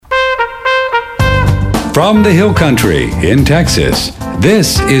From the Hill Country in Texas,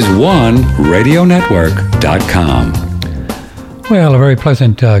 this is OneRadioNetwork.com. Well, a very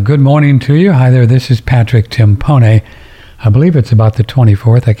pleasant good morning to you. Hi there, this is Patrick Timpone. I believe it's about the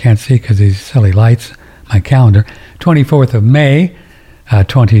 24th. I can't see because these silly lights, my calendar. 24th of May,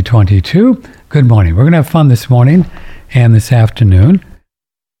 2022. Good morning. We're going to have fun this morning and this afternoon.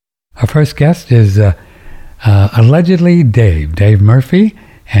 Our first guest is allegedly Dave Murphy,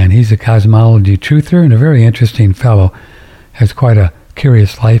 and he's a cosmology truther and a very interesting fellow. Has quite a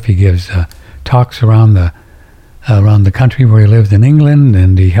curious life. He gives talks around the country where he lives in England,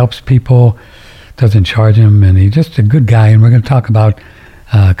 and he helps people, doesn't charge him, and he's just a good guy. And we're going to talk about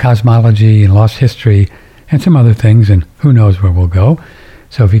cosmology and lost history and some other things, and who knows where we'll go.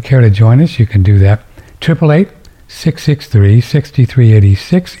 So if you care to join us, you can do that.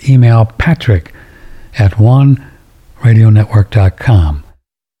 888-663-6386. Email Patrick at OneRadioNetwork.com.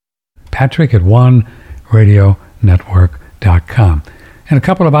 Patrick at OneRadioNetwork.com. In a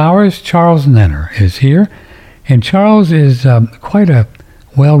couple of hours, Charles Nenner is here. And Charles is quite a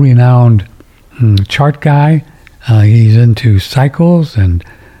well-renowned chart guy. He's into cycles and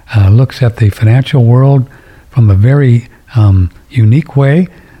looks at the financial world from a very unique way.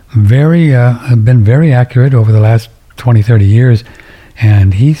 Been very accurate over the last 20, 30 years.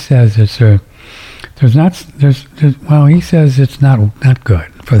 And he says he says it's not good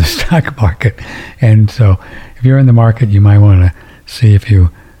for the stock market. And so if you're in the market, you might want to see if you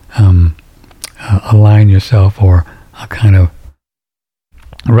align yourself or kind of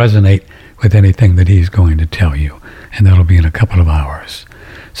resonate with anything that he's going to tell you. And that'll be in a couple of hours.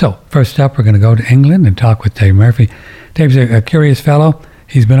 So first up, we're going to go to England and talk with Dave Murphy. Dave's a curious fellow.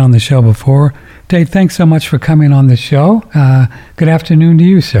 He's been on the show before. Dave, thanks so much for coming on the show. Good afternoon to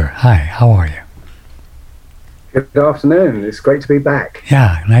you, sir. Hi, how are you? Good afternoon. It's great to be back.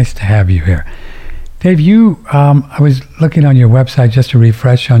 Yeah, nice to have you here. Dave, I was looking on your website just to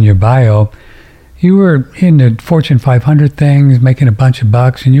refresh on your bio. You were in the Fortune 500 things, making a bunch of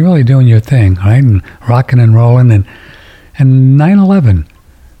bucks, and you're really doing your thing, right? And rocking and rolling. And 9/11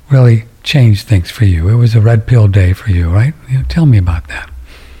 really changed things for you. It was a red pill day for you, right? Tell me about that.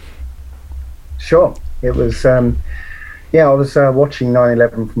 Sure. It was, I was watching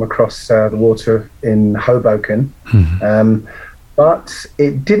 9/11 from across the water in Hoboken. Mm-hmm. But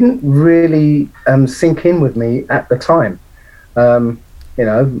it didn't really sink in with me at the time. I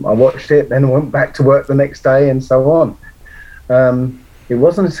watched it, then went back to work the next day and so on. It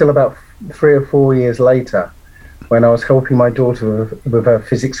wasn't until about 3 or 4 years later when I was helping my daughter with her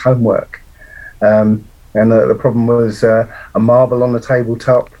physics homework. And the problem was a marble on the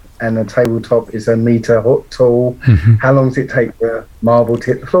tabletop, and the tabletop is a meter tall. Mm-hmm. How long does it take the marble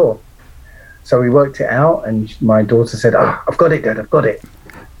to hit the floor? So we worked it out, and my daughter said, I've got it, Dad, I've got it.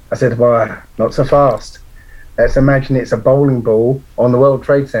 I said, well, not so fast. Let's imagine it's a bowling ball on the World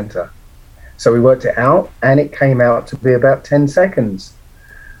Trade Center. So we worked it out, and it came out to be about 10 seconds,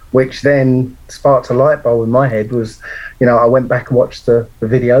 which then sparked a light bulb in my head. I went back and watched the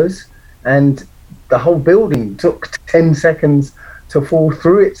videos, and the whole building took 10 seconds to fall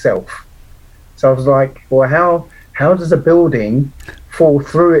through itself. So I was like, well, how does a building fall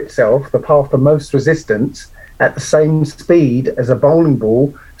through itself, the path of most resistance, at the same speed as a bowling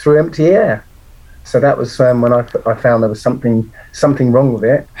ball through empty air? So that was when I found there was something wrong with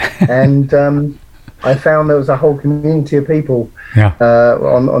it. And I found there was a whole community of people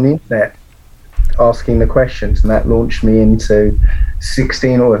on the internet asking the questions, and that launched me into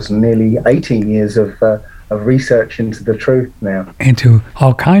 16 or nearly 18 years of research into the truth now. Into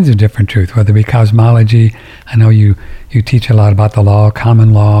all kinds of different truth, whether it be cosmology. I know you teach a lot about the law,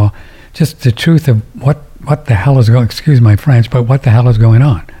 common law, just the truth of what the hell is going, excuse my French, but what the hell is going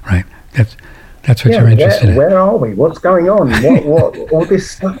on, right? That's what you're interested in. Where are we? What's going on? What all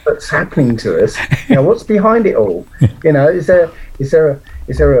this stuff that's happening to us? What's behind it all? Is there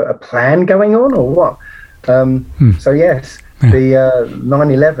a plan going on or what? So yes, the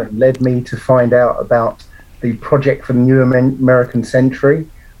 9/11 led me to find out about the Project for the New American Century,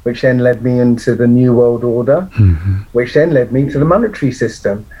 which then led me into the New World Order, mm-hmm. which then led me to the monetary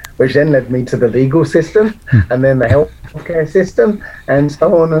system, which then led me to the legal system, and then the healthcare system, and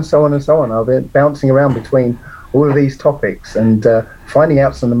so on and so on and so on. I've been bouncing around between all of these topics and finding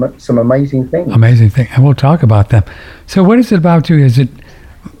out some amazing things. Amazing thing, and we'll talk about them. So what is it about you? Is it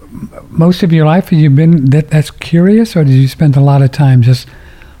most of your life have you been that's curious, or did you spend a lot of time just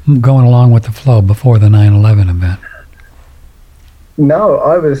going along with the flow before the 9/11 event? No,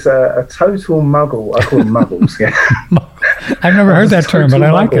 I was a total muggle. I call them muggles. Yeah. I've never heard that term, but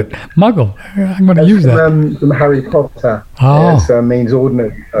I like it. Muggle. I'm going to use that. From Harry Potter. Oh. Yes, means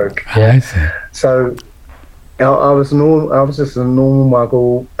ordinary folk. Yeah. I see. So I was just a normal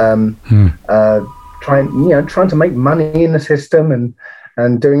muggle, trying to make money in the system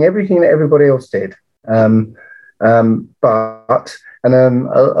and doing everything that everybody else did. But a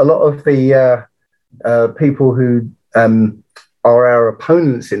lot of the people who are our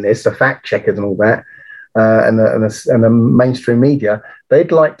opponents in this, the fact checkers and all that, and the mainstream media,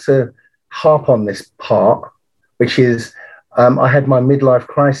 they'd like to harp on this part, which is I had my midlife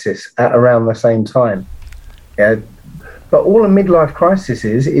crisis at around the same time. Yeah, but all a midlife crisis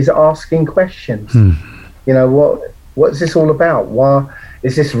is asking questions. You know, what's this all about? Why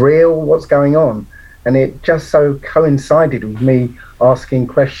is this real? What's going on? And it just so coincided with me asking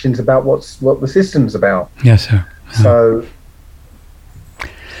questions about what the system's about. Yes, sir. So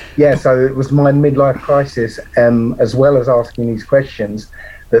it was my midlife crisis, as well as asking these questions,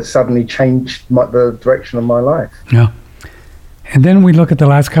 that suddenly changed the direction of my life. Yeah. And then we look at the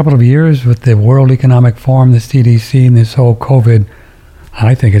last couple of years with the World Economic Forum, the CDC, and this whole COVID.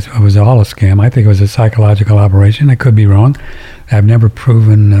 I think it was all a scam. I think it was a psychological operation. I could be wrong. I've never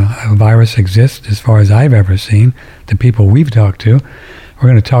proven a virus exists as far as I've ever seen, the people we've talked to. We're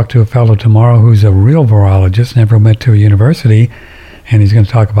going to talk to a fellow tomorrow who's a real virologist, never went to a university, and he's going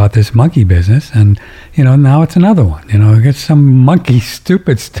to talk about this monkey business. And, now it's another one. It's some monkey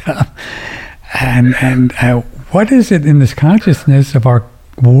stupid stuff. And what is it in this consciousness of our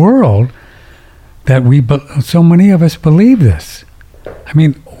world that so many of us believe this? I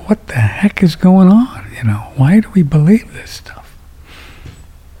mean, what the heck is going on? Why do we believe this stuff?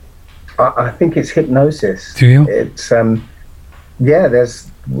 I think it's hypnosis. Do you? It's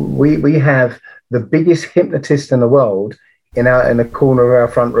we have the biggest hypnotist in the world in the corner of our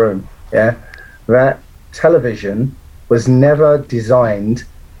front room. Yeah, that television was never designed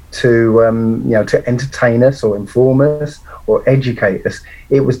to entertain us or inform us or educate us.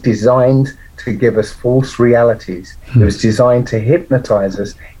 It was designed to give us false realities. It was designed to hypnotize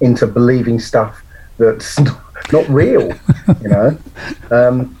us into believing stuff that's not real,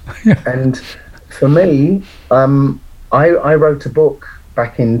 And for me, I wrote a book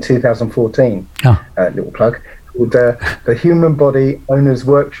back in 2014, little plug, called The Human Body Owner's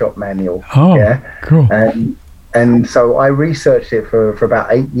Workshop Manual. Oh, yeah, cool. And so I researched it for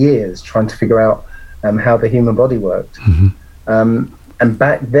about 8 years, trying to figure out how the human body worked. And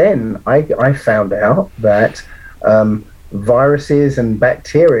back then, I found out that viruses and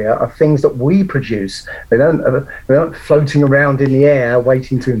bacteria are things that we produce. They're not floating around in the air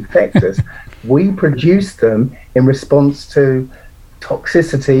waiting to infect us. We produce them in response to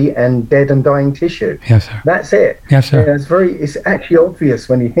toxicity and dead and dying tissue. Yes, sir. That's it. Yes, sir. It's actually obvious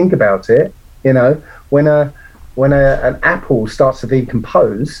when you think about it. When an apple starts to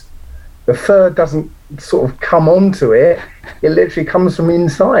decompose, the fur doesn't sort of come onto it. It literally comes from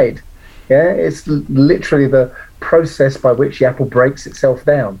inside. Yeah, it's literally the process by which the apple breaks itself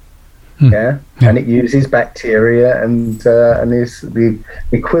down. Yeah, and it uses bacteria and is the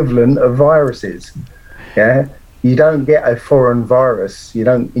equivalent of viruses. Yeah, you don't get a foreign virus. You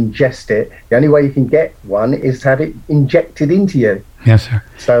don't ingest it. The only way you can get one is to have it injected into you. Yes, sir.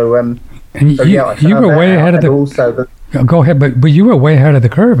 So, you were way ahead of the. Go ahead, but you were way ahead of the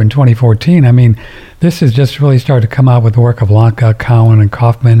curve in 2014. I mean, this has just really started to come out with the work of Lanka, Cowan, and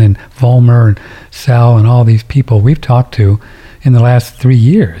Kaufman, and Vollmer, and Sal, and all these people we've talked to in the last 3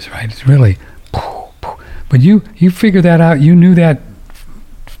 years, right? It's really, but you figured that out. You knew that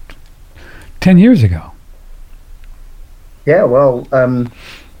 10 years ago. Yeah, well,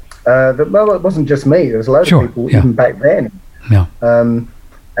 it wasn't just me. There was a load of people even back then. Yeah.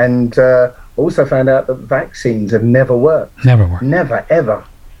 And also found out that vaccines have never worked. Never worked. Never, ever.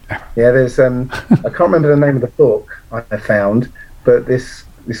 Yeah, there's I can't remember the name of the book I found, but this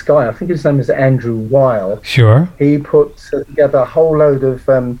guy, I think his name is Andrew Weil. Sure. He put together a whole load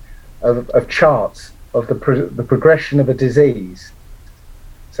of charts of the progression of a disease.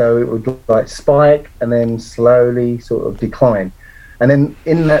 So it would like spike and then slowly sort of decline. And then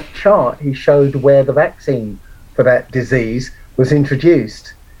in that chart, he showed where the vaccine for that disease was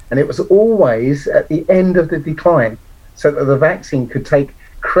introduced. And it was always at the end of the decline, so that the vaccine could take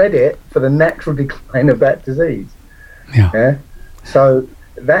credit for the natural decline of that disease. Yeah. So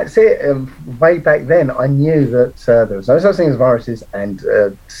that's it. Way back then, I knew that there was no such thing as viruses, and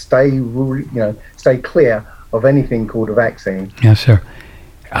stay clear of anything called a vaccine. Yes, sir.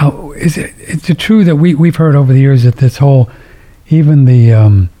 Is it true that we've heard over the years that this whole, even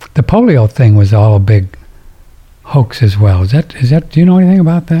the polio thing was all a big hoax as well? Is that? Do you know anything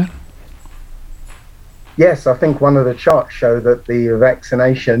about that? Yes, I think one of the charts showed that the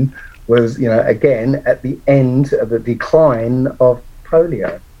vaccination was, again at the end of the decline of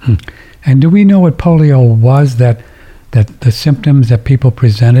polio. And do we know what polio was? That the symptoms that people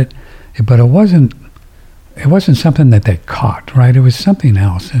presented, but it wasn't something that they caught, right? It was something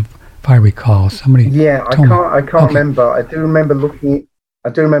else, if I recall. Somebody. Yeah, I can't remember. I do remember looking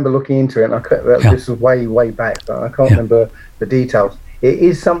into it, and this was way back, but I can't remember the details. It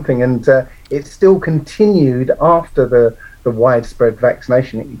is something, and it still continued after the widespread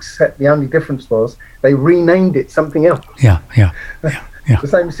vaccination, except the only difference was they renamed it something else. Yeah. The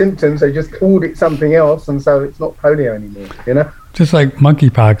same symptoms, they just called it something else, and so it's not polio anymore, you know? Just like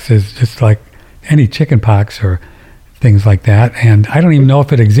monkeypox is just like any chickenpox or things like that, and I don't even know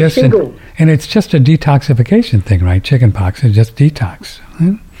if it exists. And it's just a detoxification thing, right? Chickenpox is just detox.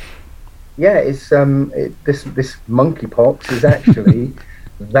 Right? Yeah, it's this monkeypox is actually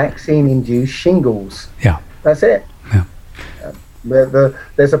vaccine-induced shingles. Yeah. That's it. Yeah.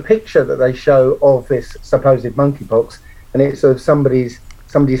 There's a picture that they show of this supposed monkeypox, and it's of somebody's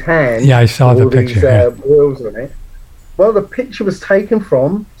hand. Yeah, I saw the picture. These boils on it. Well, the picture was taken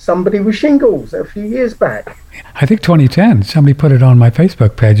from somebody with shingles a few years back. I think 2010. Somebody put it on my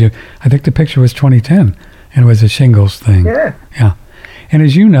Facebook page. I think the picture was 2010, and it was a shingles thing. Yeah. Yeah. And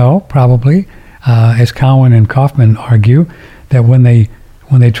as you know, probably, as Cowan and Kaufman argue, that when they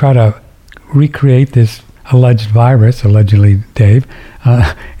try to recreate this alleged virus, allegedly, Dave,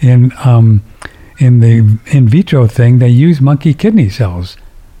 in the in vitro thing, they use monkey kidney cells.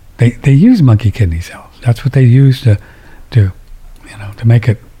 They use monkey kidney cells. That's what they use to make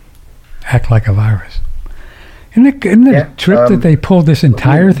it act like a virus. Isn't it a trip that they pulled this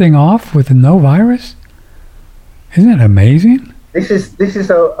entire thing off with no virus? Isn't it amazing? This is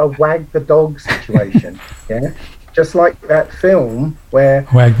a wag the dog situation. Yeah, just like that film where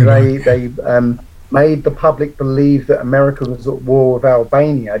they made the public believe that America was at war with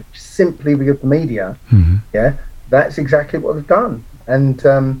Albania simply with the media. Mm-hmm. Yeah, that's exactly what they've done. And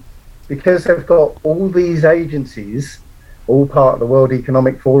because they've got all these agencies, all part of the World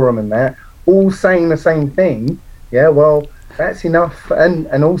Economic Forum and that, all saying the same thing, yeah, well, that's enough.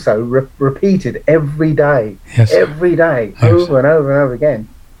 And also repeated every day, yes, every day, yes, over and over and over again.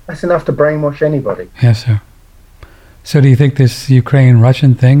 That's enough to brainwash anybody. Yes, sir. So do you think this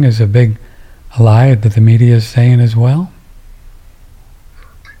Ukraine-Russian thing is a big lie that the media is saying as well?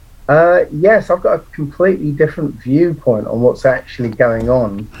 Yes, I've got a completely different viewpoint on what's actually going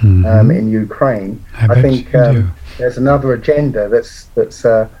on in Ukraine. I think there's another agenda that's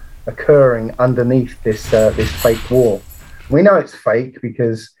occurring underneath this fake war. We know it's fake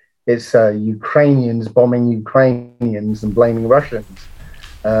because it's Ukrainians bombing Ukrainians and blaming Russians,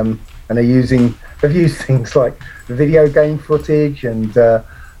 and they've used things like video game footage and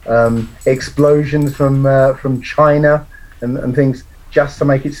explosions from China and things, just to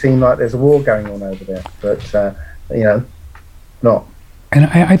make it seem like there's a war going on over there, but not. And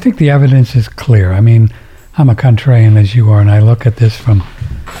I think the evidence is clear. I mean, I'm a contrarian as you are, and I look at this from.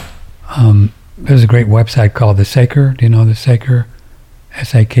 There's a great website called The Saker. Do you know The Saker?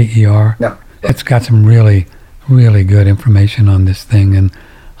 Saker. No. It's got some really, really good information on this thing, and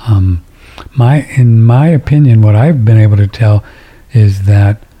in my opinion, what I've been able to tell is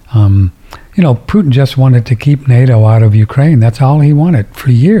that. Putin just wanted to keep NATO out of Ukraine. That's all he wanted for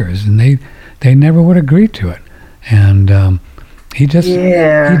years, and they never would agree to it. And he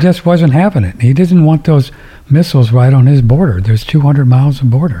just wasn't having it. He didn't want those missiles right on his border. There's 200 miles of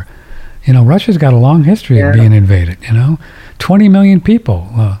border. Russia's got a long history of being invaded. 20 million people.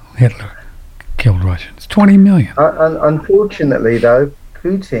 Hitler killed Russians. 20 million. Unfortunately, though,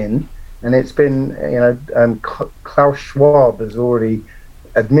 Putin, and it's been Klaus Schwab has already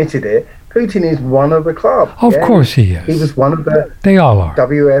admitted it. Putin is one of the club. Of course he is. He was one of the. They all are.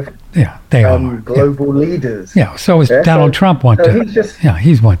 WF. Yeah, they all are. Global leaders. Yeah. So is Donald Trump one too?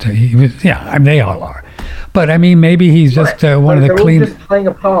 He's one too. They all are. But I mean, maybe he's just one of the clean. They're all just playing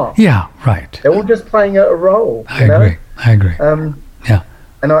a part. Yeah. Right. They're all just playing a role. I agree. Yeah.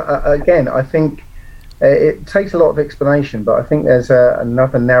 And I think it takes a lot of explanation, but I think there's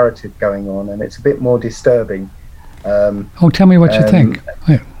another narrative going on, and it's a bit more disturbing. Tell me what you think.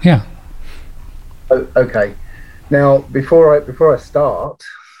 Yeah. Okay. Now, before I start,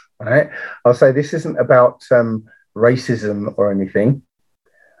 right, I'll say this isn't about racism or anything,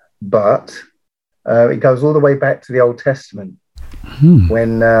 but it goes all the way back to the Old Testament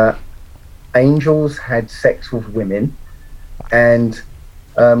when angels had sex with women and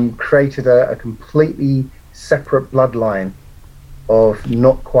created a completely separate bloodline of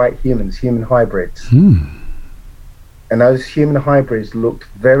not quite humans, human hybrids. And those human hybrids looked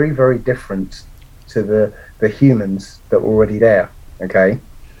very, very different to the humans that were already there. Okay.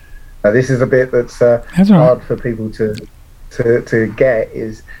 Now this is a bit that's hard for people to to get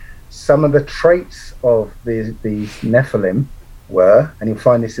is some of the traits of these Nephilim were, and you'll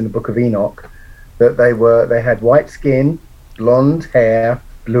find this in the Book of Enoch, that they had white skin, blonde hair,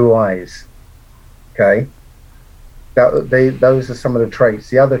 blue eyes. Okay, those are some of the traits.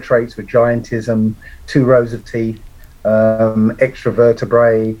 The other traits were giantism, 2 rows of teeth, extra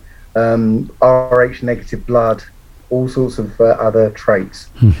vertebrae, Rh negative blood, all sorts of other traits.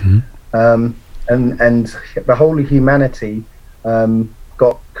 Mm-hmm. And the whole of humanity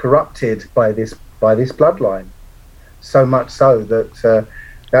got corrupted by this bloodline, so much so that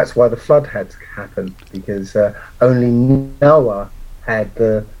that's why the flood had to happen, because only Noah had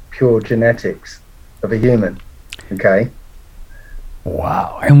the pure genetics of a human. Okay.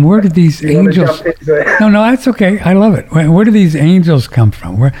 Wow. And where did these angels? No, that's okay. I love it. Where do these angels come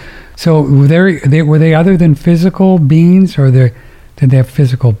from? So were they other than physical beings, or did they have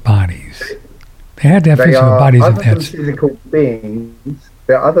physical bodies? They had to have physical bodies. Other than physical beings,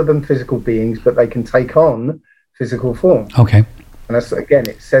 they're other than physical beings, but they can take on physical form. Okay. And that's, again,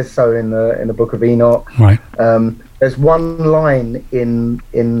 it says so in the Book of Enoch. Right. There's one line in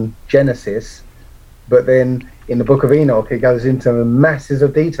Genesis, but then in the Book of Enoch, it goes into masses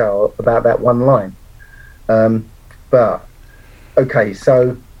of detail about that one line. But okay,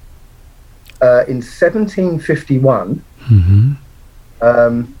 so in 1751,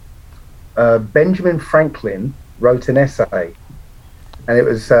 Benjamin Franklin wrote an essay, and it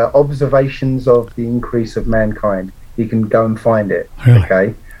was observations of the increase of mankind. You can go and find it. Really?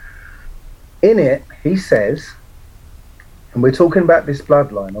 Okay. In it, he says, and we're talking about this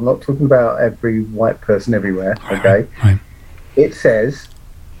bloodline. I'm not talking about every white person everywhere. Okay. Right. It says,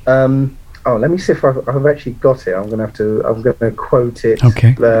 let me see if I've actually got it. I'm going to quote it.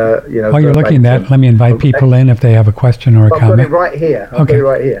 Okay. While you're looking at that, let me invite people in if they have a question or a comment. I've got it right here. I've got it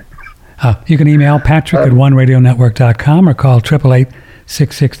right here. You can email Patrick at oneradionetwork.com or call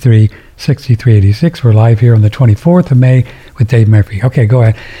 888-663-6386. We're live here on the 24th of May with Dave Murphy. Okay, go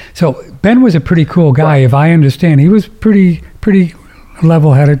ahead. So Ben was a pretty cool guy, if I understand. He was pretty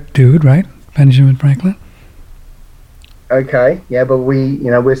level-headed dude, right? Benjamin Franklin? Okay, yeah, but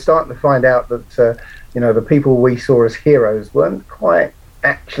we're starting to find out that, the people we saw as heroes weren't quite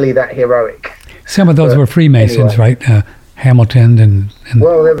actually that heroic. Some of those were Freemasons, anyway. Right? Hamilton and...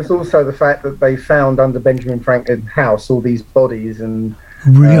 Well, there was also the fact that they found under Benjamin Franklin's house all these bodies and...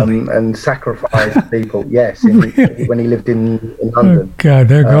 Really? And sacrificed people, yes, really? When he lived in London. Oh, God,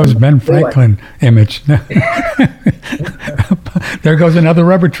 there goes Ben Franklin image. There goes another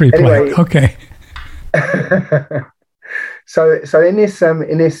rubber tree plant. Okay. So in this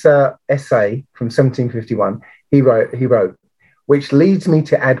essay from 1751, he wrote, which leads me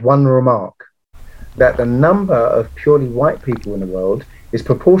to add one remark, that the number of purely white people in the world is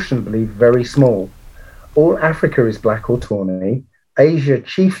proportionately very small. All Africa is black or tawny, Asia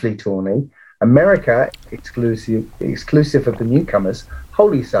chiefly tawny, America, exclusive of the newcomers,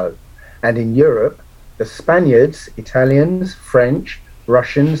 wholly so, and in Europe, the Spaniards, Italians, French,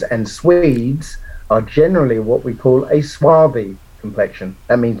 Russians, and Swedes are generally what we call a swarthy complexion.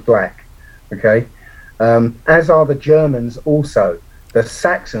 That means black, okay? As are the Germans also. The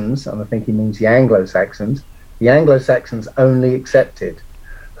Saxons, and I think he means the Anglo-Saxons only excepted,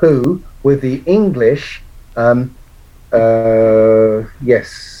 who, with the English, who,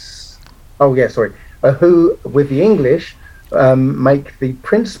 with the English, make the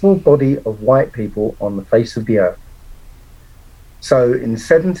principal body of white people on the face of the earth. So in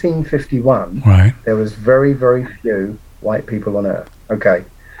 1751, right, there was very, very few white people on earth. Okay.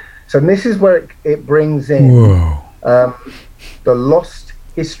 So this is where it brings in the lost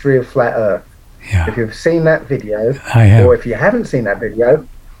history of flat earth. Yeah. If you've seen that video, I have. Or if you haven't seen that video,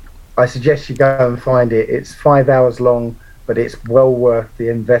 I suggest you go and find it. It's 5 hours long, but it's well worth the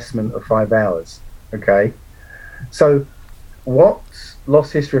investment of 5 hours. Okay. So what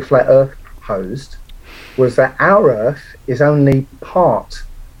Lost History of Flat Earth proposed was that our Earth is only part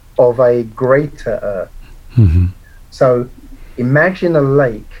of a greater Earth. Mm-hmm. So imagine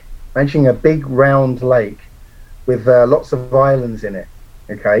a big round lake with lots of islands in it.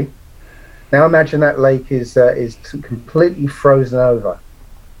 Okay. Now imagine that lake is completely frozen over.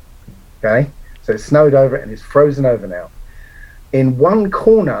 Okay. So it's snowed over and it's frozen over now. In one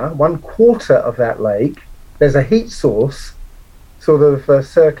quarter of that lake, there's a heat source sort of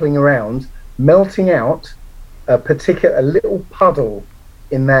circling around, melting out a little puddle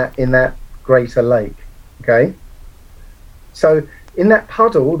in that greater lake. Okay. So in that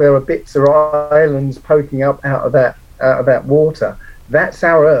puddle, there are bits of islands poking up out of that water. That's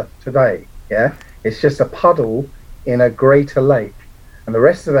our Earth today. Yeah, it's just a puddle in a greater lake, and the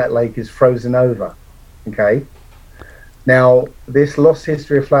rest of that lake is frozen over. Okay. Now, this Lost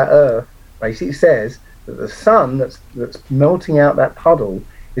History of Flat Earth basically says that the sun that's melting out that puddle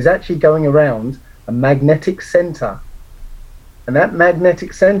is actually going around a magnetic center. And that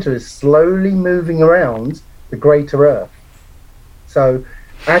magnetic center is slowly moving around the greater Earth. So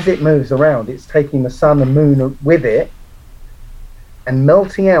as it moves around, it's taking the sun and moon with it and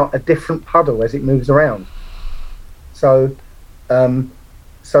melting out a different puddle as it moves around. So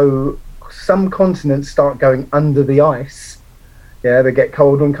some continents start going under the ice. Yeah, they get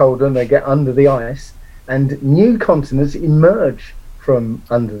colder and colder and they get under the ice, and new continents emerge from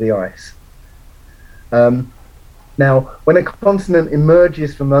under the ice. Now, when a continent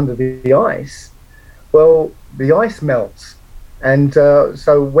emerges from under the ice, well, the ice melts. And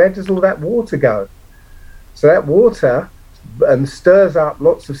so where does all that water go? So that water stirs up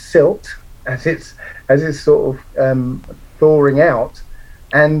lots of silt as it's sort of thawing out.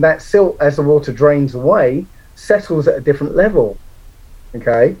 And that silt, as the water drains away, settles at a different level.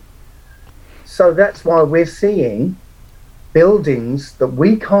 Okay? So that's why we're seeing buildings that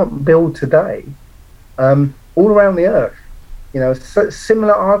we can't build today all around the Earth. You know,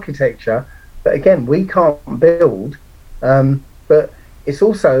 similar architecture, but again, we can't build. But it's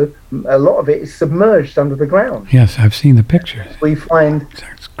also, a lot of it is submerged under the ground. Yes, I've seen the pictures. We find...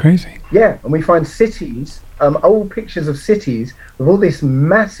 It's crazy. Yeah, and we find cities, old pictures of cities with all this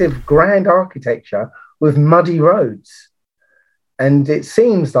massive grand architecture with muddy roads. And it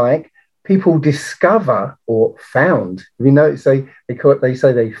seems like people discover or found, you know, they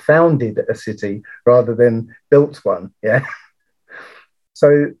say they founded a city rather than built one, yeah?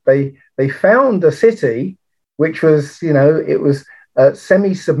 So they found a city which was, you know, it was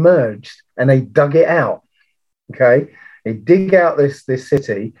semi-submerged, and they dug it out, okay? They dig out this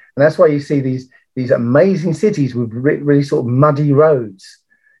city, and that's why you see these amazing cities with really sort of muddy roads,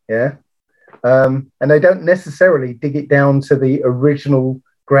 yeah? And they don't necessarily dig it down to the original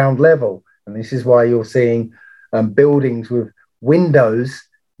ground level, and this is why you're seeing buildings with windows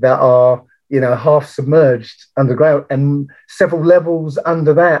that are, you know, half submerged underground, and several levels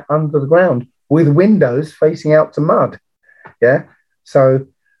under the ground with windows facing out to mud, yeah? So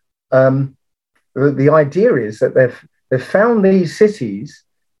the idea is that they've found these cities,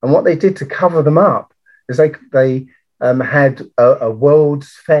 and what they did to cover them up is they had a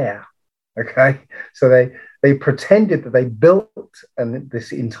World's Fair. Okay, so they pretended that they built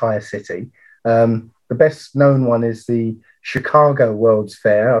this entire city. The best known one is the Chicago World's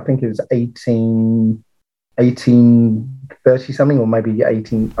Fair. I think it was 1830 something, or maybe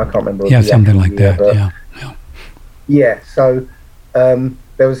 18. I can't remember. Yeah, something like that. Yeah. So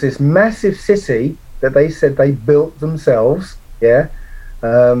there was this massive city that they said they built themselves. Yeah.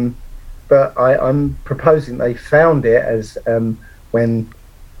 But I'm proposing they found it as when,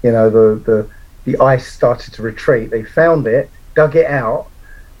 you know, the ice started to retreat. They found it, dug it out,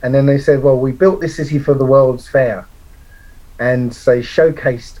 and then they said, well, we built this city for the World's Fair. And they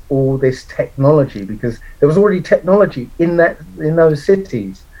showcased all this technology, because there was already technology in those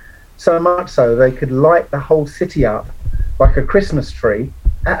cities, so much so they could light the whole city up like a Christmas tree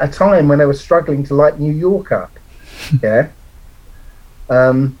at a time when they were struggling to light New York up. Yeah.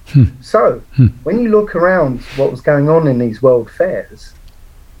 So when you look around what was going on in these world fairs,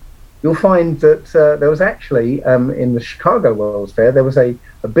 you'll find that there was actually, in the Chicago World's Fair, there was a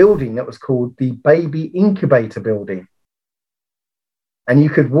building that was called the Baby Incubator Building. And you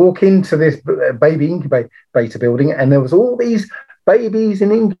could walk into this baby incubator building, and there was all these babies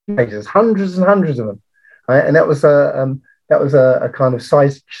in incubators, hundreds and hundreds of them. Right? And that was a kind of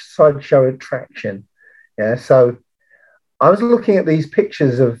sideshow attraction. Yeah. So I was looking at these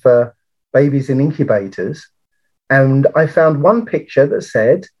pictures of babies in incubators, and I found one picture that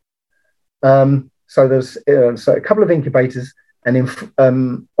said, so there's a couple of incubators, and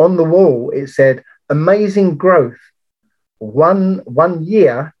on the wall it said, "Amazing growth, one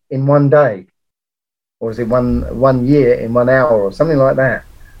year in one day," or is it one year in 1 hour, or something like that.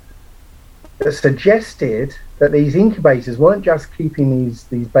 That suggested that these incubators weren't just keeping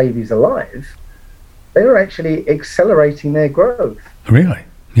these babies alive; they were actually accelerating their growth. Really?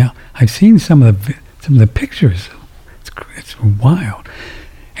 Yeah, I've seen some of the pictures. It's wild.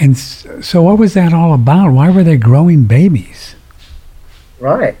 And so what was that all about? Why were they growing babies?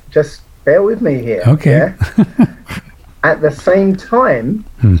 Right. Just bear with me here. Okay. Yeah? At the same time,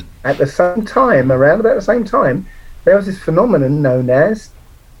 around about the same time, there was this phenomenon known as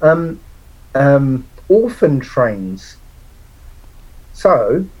orphan trains.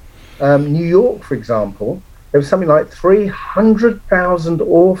 So, New York, for example, there was something like 300,000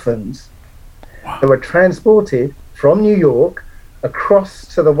 orphans that were transported from New York across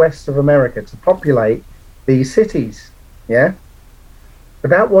to the west of America to populate these cities. Yeah, but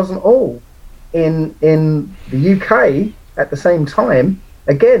that wasn't all. In the UK at the same time,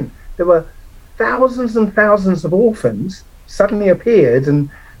 again, there were thousands and thousands of orphans suddenly appeared, and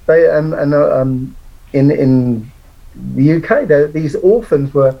they in the UK, these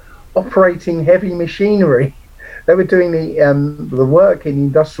orphans were operating heavy machinery. They were doing the work in the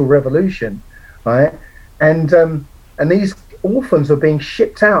Industrial Revolution, right? And these orphans were being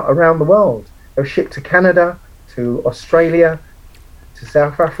shipped out around the world. They were shipped to Canada, to Australia, to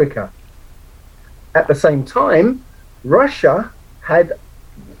South Africa. At the same time, Russia had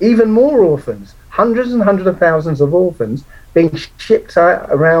even more orphans, hundreds and hundreds of thousands of orphans being shipped out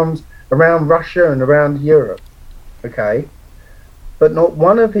around Russia and around Europe. Okay, but not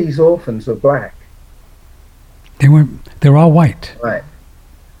one of these orphans were black. They were all white. Right.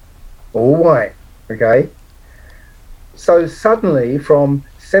 All white. Okay. So suddenly, from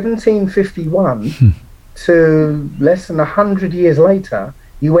 1751 to less than 100 years later,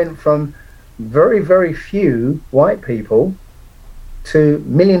 you went from very, very few white people to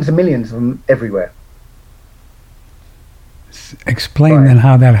millions and millions of them everywhere. Explain then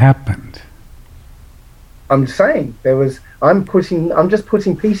how that happened. I'm saying I'm just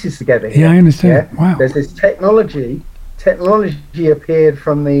putting pieces together here. Yeah, I understand. Yeah? Wow. There's this technology appeared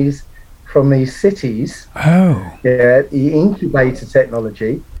from these cities. Oh. Yeah, the incubator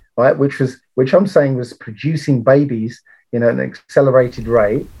technology, right, which I'm saying was producing babies, at an accelerated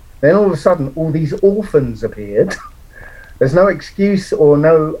rate. Then all of a sudden, all these orphans appeared. There's no excuse or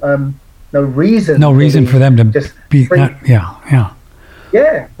no reason. No reason for them to just be.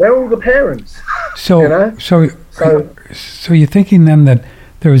 Yeah, they're all the parents. So you're thinking then that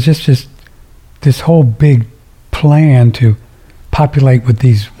there was just this whole big plan to populate with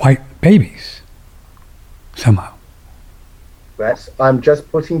these white babies somehow. I'm just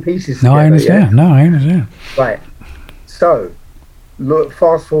putting pieces together. I understand. Yeah? No, I understand. Right. So,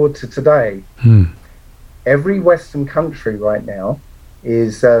 fast forward to today. Every Western country right now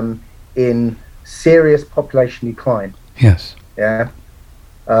is in serious population decline. Yes. Yeah.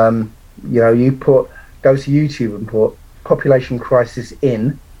 You go to YouTube and put population crisis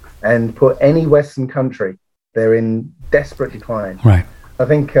and put any Western country, they're in desperate decline. Right. I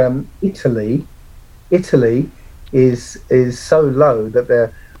think Italy is so low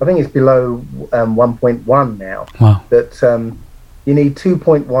that I think it's below 1.1 now. Wow. That you need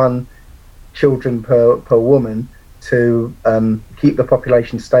 2.1 children per woman to keep the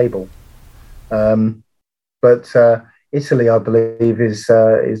population stable. But Italy, I believe, is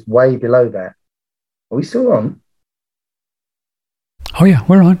way below that. Are we still on? Oh yeah,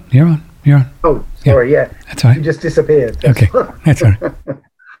 we're on. You're on. Oh, sorry. Yeah. That's all right. You just disappeared. Okay, that's all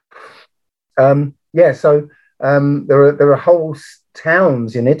right. So there are whole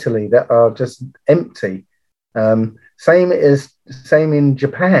towns in Italy that are just empty. Same in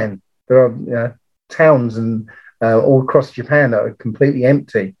Japan. There are towns and all across Japan that are completely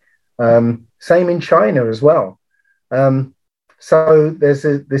empty. Same in China as well. So there's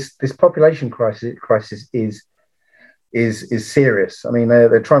this population crisis is serious. I mean,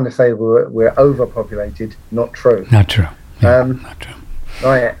 they're trying to say we're overpopulated. Not true. Not true. Yeah, not true.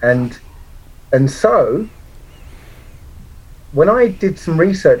 Right, and so when I did some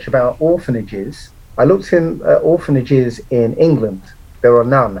research about orphanages, I looked in orphanages in England. There are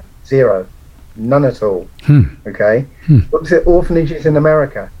none, zero, none at all. Okay. Looked at orphanages in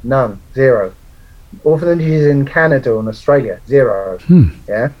America, none, zero. Orphanages in Canada and Australia, zero.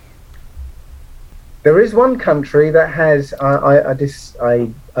 Yeah. There is one country that has.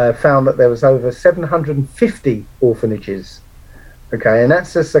 I found that there was over 750 orphanages. Okay, and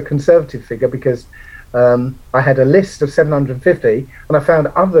that's just a conservative figure because I had a list of 750, and I found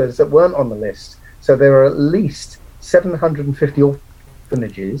others that weren't on the list. So there are at least 750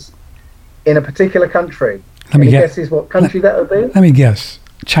 orphanages in a particular country. Any guesses what country that would be? Let me guess.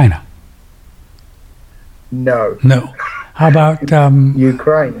 China. No. How about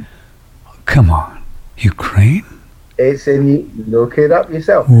Ukraine? Come on, Ukraine? It's in. Look it up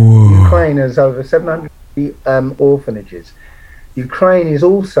yourself. Whoa. Ukraine has over 750 orphanages. Ukraine is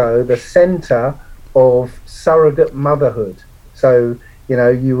also the center of surrogate motherhood. So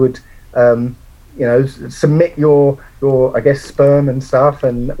you would submit your I guess sperm and stuff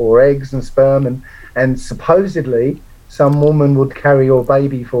or eggs and sperm and supposedly some woman would carry your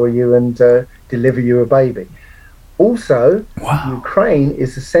baby for you and deliver you a baby. Also, wow. Ukraine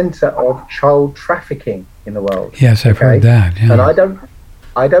is the center of child trafficking in the world. Yes, I've heard that. Yeah. And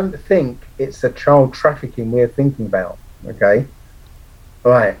I don't think it's the child trafficking we're thinking about. Okay,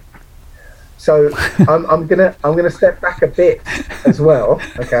 right. So I'm gonna step back a bit as well.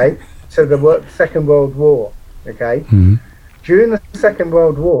 Okay, to the Second World War. Okay. Mm-hmm. During the Second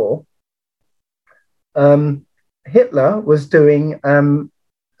World War, Hitler was doing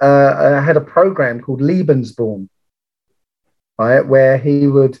had a program called Lebensborn, right, where he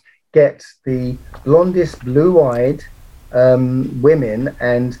would get the blondest, blue-eyed women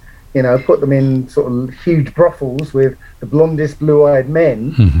and put them in sort of huge brothels with the blondest, blue-eyed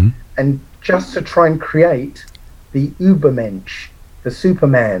men, Mm-hmm. and just to try and create the Übermensch, the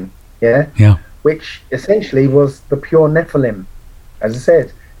Superman, Yeah. which essentially was the pure Nephilim. As I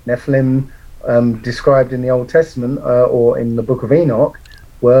said, Nephilim, described in the Old Testament or in the Book of Enoch,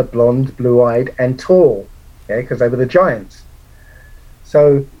 were blonde, blue-eyed, and tall, because they were the giants.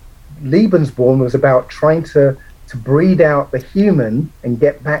 So Lebensborn was about trying to breed out the human and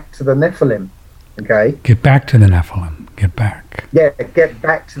get back to the Nephilim. Okay. Get back to the Nephilim. Get back. Yeah, get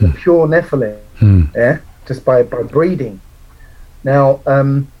back to the pure Nephilim. Mm. Yeah, just by breeding. Now,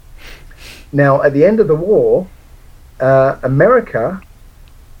 at the end of the war, America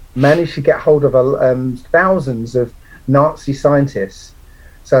managed to get hold of thousands of Nazi scientists.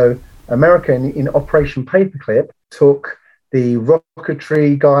 So America, in Operation Paperclip, took the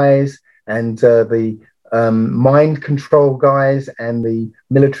rocketry guys and the mind control guys and the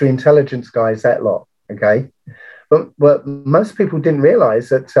military intelligence guys, that lot. Okay. But most people didn't realize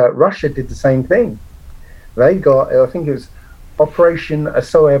that Russia did the same thing. They got, I think it was Operation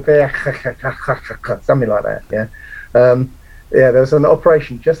Asoever, something like that. Yeah. There was an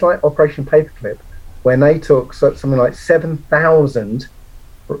operation just like Operation Paperclip when they took something like 7,000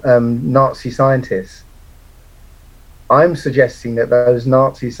 Nazi scientists. I'm suggesting that those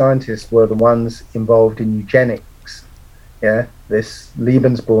Nazi scientists were the ones involved in eugenics, this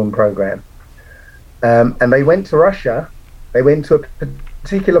Lebensborn program. And they went to Russia. They went to a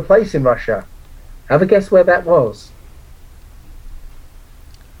particular place in Russia. Have a guess where that was?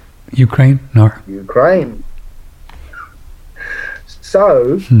 Ukraine? No. Ukraine.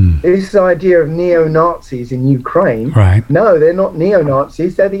 So, this idea of neo-Nazis in Ukraine, Right. no, they're not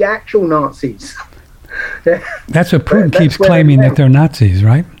neo-Nazis, they're the actual Nazis. That's what Putin That's keeps where claiming, they that they're Nazis,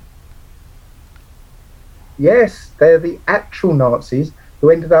 right? Yes, they're the actual Nazis who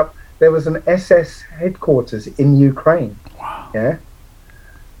ended up, there was an SS headquarters in Ukraine. Wow. Yeah.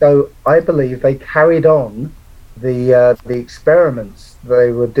 So I believe they carried on the experiments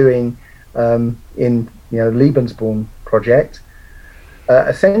they were doing in Lebensborn project,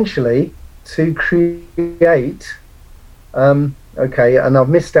 essentially to create. Okay, and I've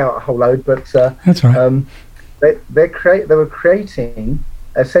missed out a whole load, but That's right. they were creating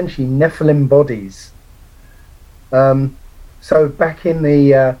essentially Nephilim bodies. So back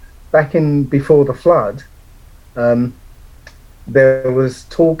in before the flood, there was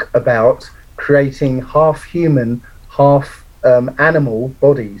talk about creating half human, half animal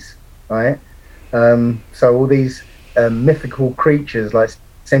bodies, right? So all these mythical creatures like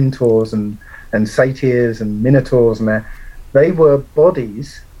centaurs and satyrs and minotaurs and that, they were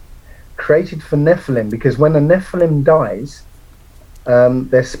bodies created for Nephilim, because when a Nephilim dies,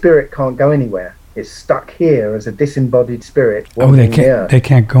 their spirit can't go anywhere. It's stuck here as a disembodied spirit. Oh, they walking the can't. earth. They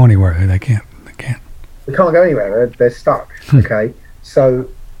can't go anywhere. They can't. They can't go anywhere. They're stuck. Okay, so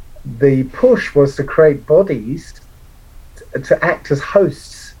the push was to create bodies to act as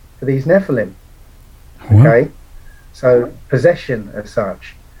hosts for these Nephilim. What? Okay, so possession as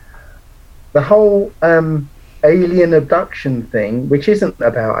such. The whole alien abduction thing, which isn't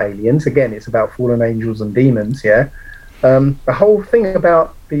about aliens, again, it's about fallen angels and demons. Yeah, the whole thing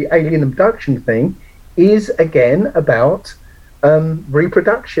about the alien abduction thing is again about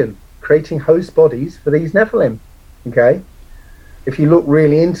reproduction, creating host bodies for these Nephilim. Okay, if you look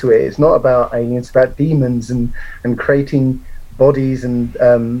really into it, it's not about aliens, it's about demons and creating bodies and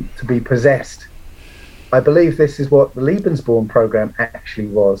to be possessed. I believe this is what the Lebensborn program actually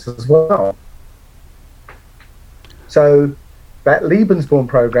was as well. So that Lebensborn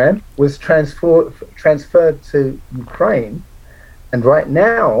program was transferred to Ukraine, and right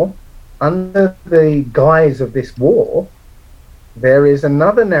now, under the guise of this war, there is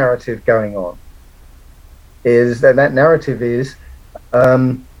another narrative going on. That narrative is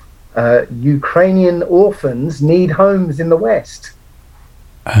Ukrainian orphans need homes in the West.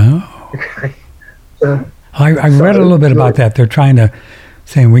 Oh. Okay. I read a little bit about that. They're trying to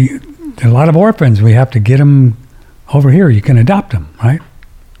say there are a lot of orphans. We have to get them over here. You can adopt them, right?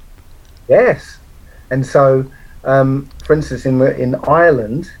 Yes. And so, for instance, in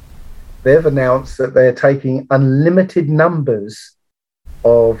Ireland, they've announced that they're taking unlimited numbers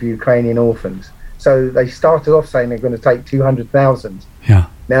of Ukrainian orphans. So they started off saying they're going to take 200,000. Yeah.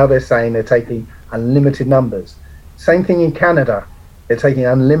 Now they're saying they're taking unlimited numbers. Same thing in Canada. They're taking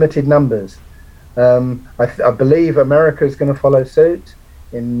unlimited numbers. I believe America is going to follow suit.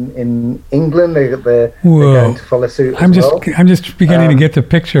 In England, they're going to follow suit as well. I'm just beginning to get the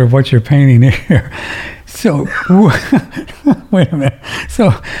picture of what you're painting here. So, wait a minute.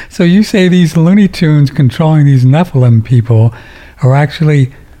 So you say these Looney Tunes controlling these Nephilim people are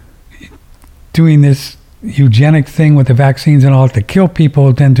actually doing this eugenic thing with the vaccines and all to kill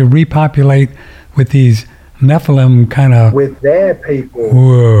people, then to repopulate with these Nephilim kind of... With their people.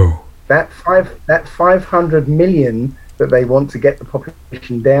 Whoa. That 500 million that they want to get the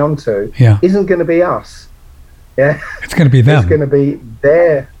population down to isn't going to be us. Yeah, it's going to be them. It's going to be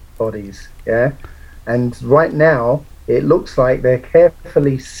their bodies. Yeah, and right now it looks like they're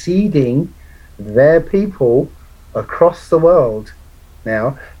carefully seeding their people across the world.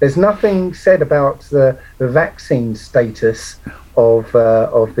 Now, there's nothing said about the vaccine status of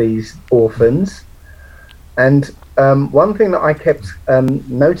these orphans, and one thing that I kept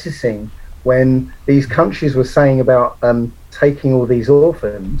noticing when these countries were saying about taking all these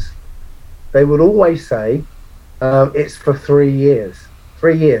orphans, they would always say it's for 3 years.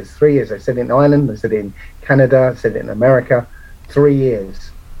 3 years. 3 years. They said it in Ireland, they said it in Canada, they said it in America. 3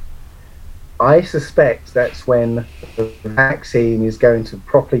 years. I suspect that's when the vaccine is going to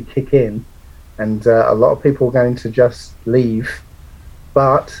properly kick in, and a lot of people are going to just leave,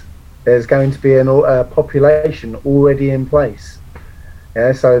 but there's going to be a population already in place.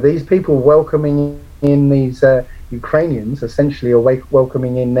 Yeah, so these people welcoming in these Ukrainians essentially are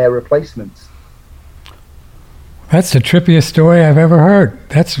welcoming in their replacements. That's the trippiest story I've ever heard.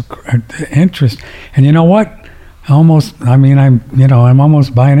 That's interesting. And you know what? I'm almost buying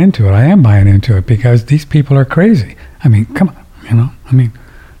into it. I am buying into it because these people are crazy. I mean, come on,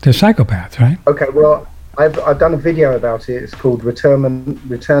 they're psychopaths, right? Okay, well, I've done a video about it. It's called Return of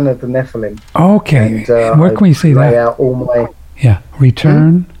the Nephilim. Okay, and, where can we see that? Out all my... Yeah,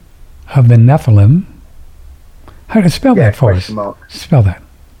 Return of the Nephilim. How to spell that for us? Mark. Spell that.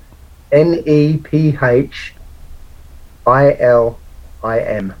 Nephilim. I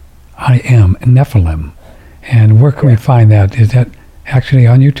am Nephilim. And where can we find that? Is that actually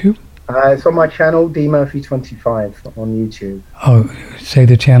on YouTube? It's on my channel, D Murphy 25 on YouTube. Oh, say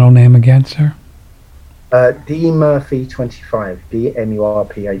the channel name again, sir. D Murphy 25.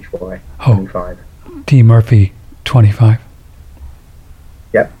 DMURPHY 25. D Murphy 25.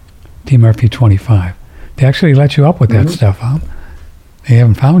 Yep. D Murphy 25. They actually let you up with that stuff, huh? They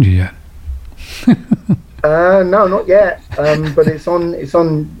haven't found you yet. No, not yet. But it's on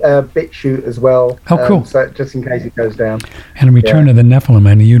BitChute as well. Oh, cool. So just in case it goes down. And in Return to the Nephilim,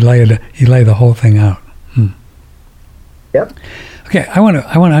 and you lay the whole thing out. Yep. Okay, I want to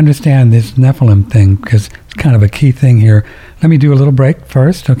understand this Nephilim thing because it's kind of a key thing here. Let me do a little break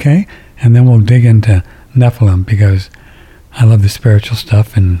first, okay, and then we'll dig into Nephilim because I love the spiritual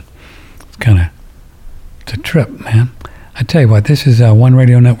stuff and it's a trip, man. I tell you what, this is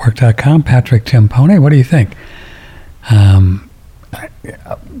OneRadioNetwork.com. Patrick Timpone. What do you think?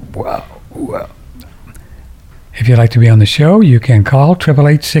 If you'd like to be on the show, you can call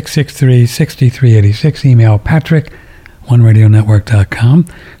 888-663-6386. Email Patrick, OneRadioNetwork.com.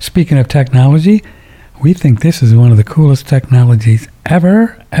 Speaking of technology, we think this is one of the coolest technologies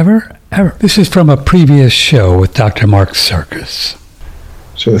ever. This is from a previous show with Dr. Mark Serkis.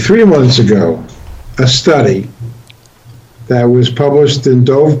 So 3 months ago, a study that was published in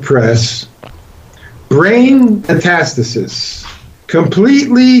Dove Press, brain metastasis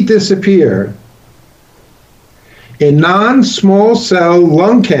completely disappear in non-small cell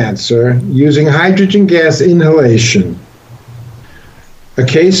lung cancer using hydrogen gas inhalation. A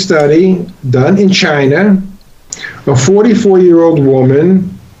case study done in China, a 44-year-old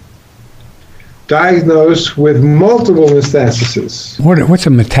woman diagnosed with multiple metastases. What's a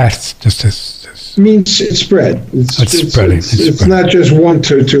metastasis? It means it's spread. It's spreading. It's not just one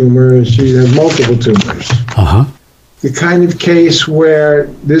tumor. She has multiple tumors. The kind of case where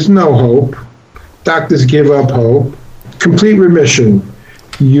there's no hope. Doctors give up hope. Complete remission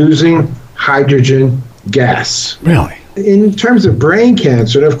using hydrogen gas. Really? In terms of brain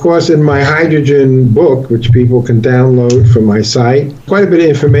cancer, and of course in my hydrogen book, which people can download from my site, quite a bit of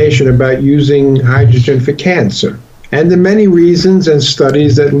information about using hydrogen for cancer and the many reasons and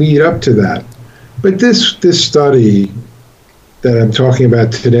studies that lead up to that. But this study that I'm talking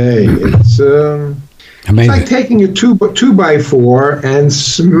about today, it's like taking a 2x4 and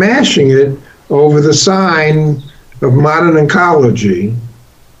smashing it over the sign of modern oncology.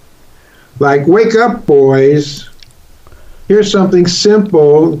 Like, wake up, boys. Here's something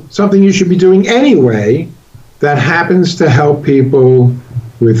simple, something you should be doing anyway, that happens to help people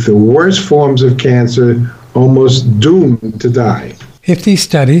with the worst forms of cancer, almost doomed to die. If these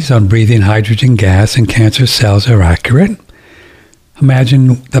studies on breathing hydrogen gas in cancer cells are accurate,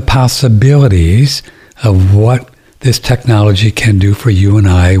 imagine the possibilities of what this technology can do for you and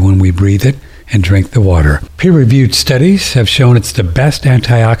I when we breathe it and drink the water. Peer-reviewed studies have shown it's the best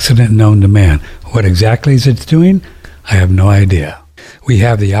antioxidant known to man. What exactly is it doing? I have no idea. We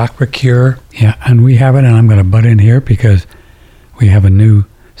have the AquaCure, and we have it, and I'm going to butt in here because we have a new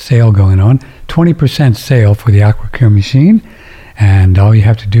sale going on. 20% sale for the AquaCure machine, and all you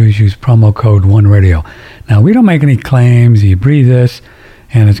have to do is use promo code OneRadio. Now, we don't make any claims. You breathe this,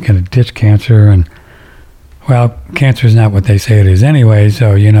 and it's going to ditch cancer, and, well, cancer is not what they say it is anyway,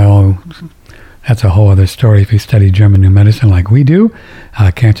 so, that's a whole other story if you study German new medicine like we do.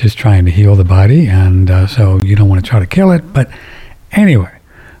 Cancer is trying to heal the body, and so you don't want to try to kill it, but anyway,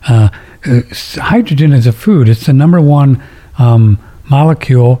 hydrogen is a food. It's the number one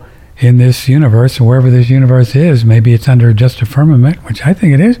molecule in this universe, or wherever this universe is. Maybe it's under just a firmament, which I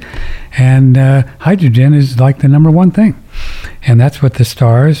think it is. And hydrogen is like the number one thing. And that's what the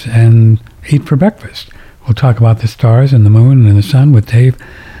stars eat for breakfast. We'll talk about the stars and the moon and the sun with Dave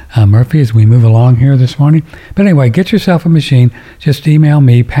Murphy as we move along here this morning. But anyway, get yourself a machine. Just email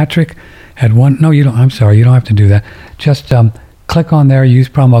me, Patrick, at one. No, you don't. I'm sorry. You don't have to do that. Just click on there. Use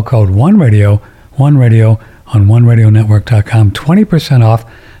promo code OneRadio on OneRadioNetwork.com. 20% off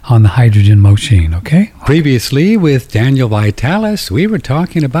on the hydrogen machine, okay? Previously, with Daniel Vitalis, we were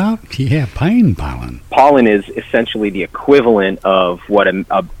talking about, pine pollen. Pollen is essentially the equivalent of what an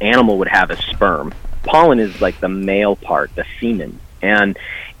animal would have as sperm. Pollen is like the male part, the semen, and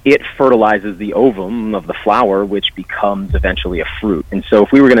it fertilizes the ovum of the flower, which becomes eventually a fruit. And so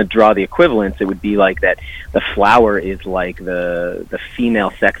if we were going to draw the equivalence, it would be like that the flower is like the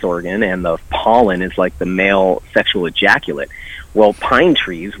female sex organ, and the pollen is like the male sexual ejaculate. Well, pine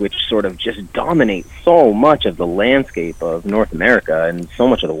trees, which sort of just dominate so much of the landscape of North America and so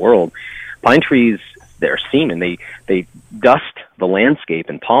much of the world, pine trees, they're semen. They dust the landscape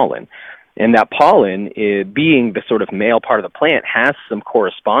in pollen. And that pollen, being the sort of male part of the plant, has some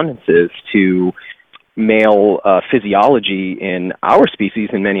correspondences to male physiology in our species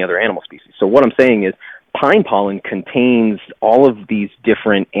and many other animal species. So what I'm saying is pine pollen contains all of these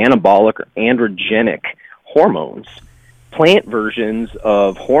different anabolic or androgenic hormones, plant versions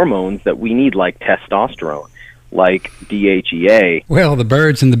of hormones that we need, like testosterone, like DHEA. Well, the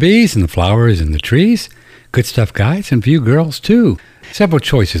birds and the bees and the flowers and the trees. Good stuff, guys, and for you girls, too. Several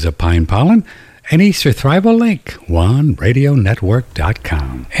choices of pine pollen. An Easter Thrival link,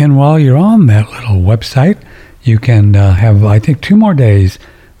 OneRadioNetwork.com. And while you're on that little website, you can have, I think, 2 more days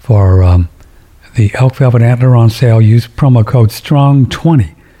for the Elk Velvet Antler on sale. Use promo code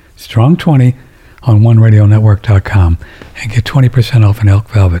STRONG20, STRONG20 on OneRadioNetwork.com and get 20% off an Elk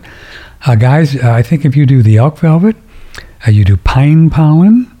Velvet. Guys, I think if you do the Elk Velvet, you do pine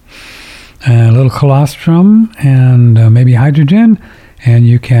pollen, a little colostrum, and maybe hydrogen, and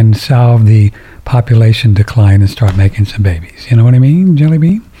you can solve the population decline and start making some babies. You know what I mean, Jelly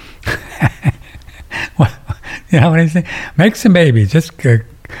Bean? Well, you know what I say? Make some babies. Just get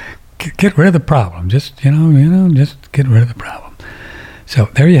rid of the problem. Just get rid of the problem. So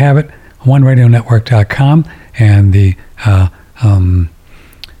there you have it. OneRadioNetwork.com, and the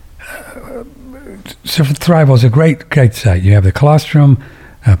Thrival is a great site. You have the colostrum,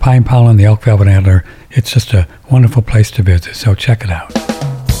 pine pollen, the Elk Velvet Antler. It's just a wonderful place to visit, so check it out.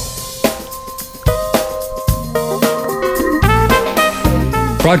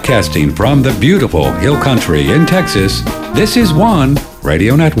 Broadcasting from the beautiful Hill Country in Texas, this is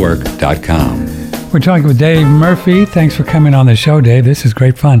OneRadioNetwork.com. We're talking with Dave Murphy. Thanks for coming on the show, Dave. This is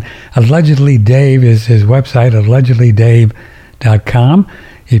great fun. Allegedly Dave is his website, allegedlydave.com.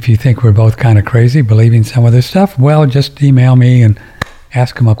 If you think we're both kind of crazy, believing some of this stuff, well, just email me and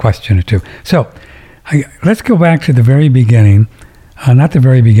ask him a question or two. So let's go back to the very beginning. Not the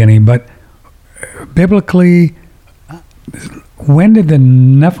very beginning, but biblically, when did the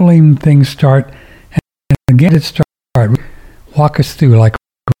Nephilim thing start? And again, did it start? Walk us through, like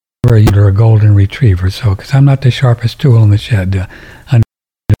or a golden retriever, so because I'm not the sharpest tool in the shed to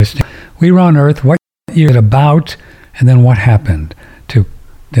understand. We were on Earth. What year is it about, and then what happened to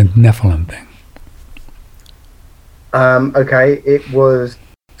the Nephilim thing? Okay, it was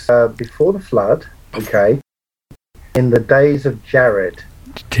before the flood. Okay, in the days of Jared.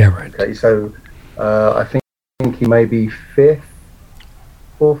 Okay, so I think he may be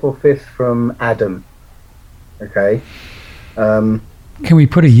fourth or fifth from Adam. Okay. Can we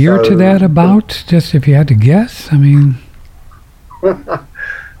put a year to that about? Just if you had to guess, I mean.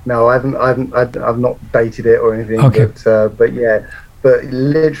 No, I've not dated it or anything. Okay. But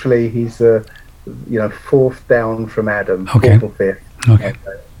literally he's fourth down from Adam. Okay. Fourth or fifth. Okay.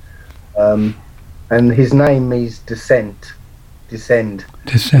 And his name means descend. Descend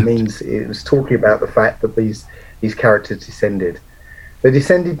means it was talking about the fact that these characters descended. They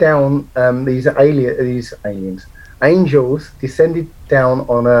descended down. These angels descended down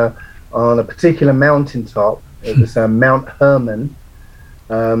on a particular mountaintop. It was Mount Hermon,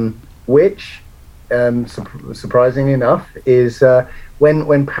 which, surprisingly enough, is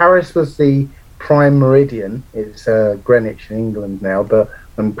when Paris was the prime meridian. It's Greenwich in England now, but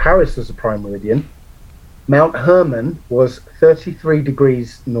when Paris was the prime meridian, Mount Hermon was 33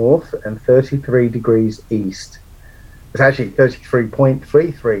 degrees north and 33 degrees east. It's actually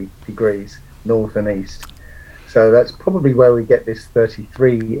 33.33 degrees north and east. So that's probably where we get this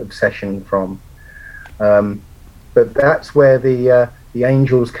 33 obsession from. But that's where the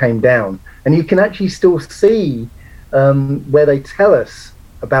angels came down. And you can actually still see where they tell us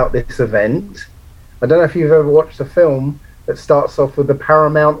about this event. I don't know if you've ever watched a film that starts off with the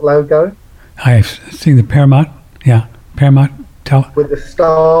Paramount logo. I've seen the Paramount, Paramount. With the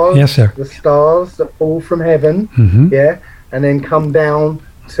stars, yes, sir. The stars that fall from heaven, and then come down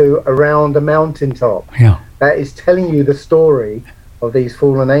to around a mountaintop. Yeah, that is telling you the story of these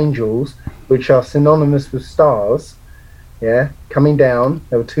fallen angels, which are synonymous with stars. Yeah, coming down.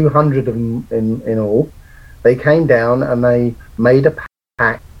 There were 200 of them in all. They came down and they made a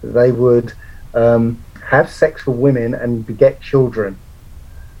pact that they would have sex with women and beget children.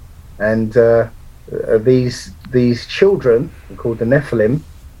 And these children were called the Nephilim,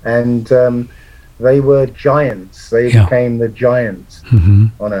 and they were giants. They became the giants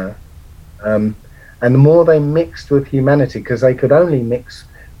on Earth. And the more they mixed with humanity, because they could only mix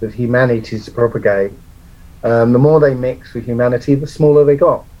with humanity to propagate, the more they mixed with humanity, the smaller they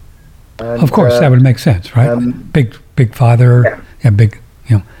got. And, of course, that would make sense, right? Big father, big,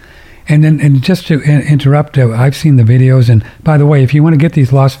 And then, and just to interrupt, I've seen the videos. And by the way, if you want to get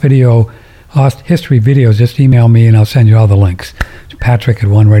these lost history videos, just email me and I'll send you all the links. It's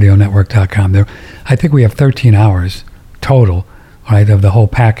Patrick@OneRadioNetwork.com. There, I think we have 13 hours total, right, of the whole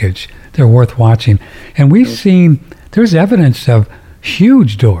package. They're worth watching. And we've seen, there's evidence of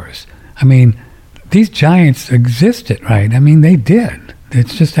huge doors. I mean, these giants existed, right? I mean, they did.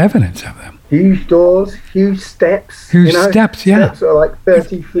 It's just evidence of them. Huge doors, huge steps. Steps, yeah. Steps are like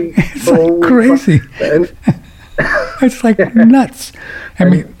 30 feet it's tall. Like crazy. It's like nuts. I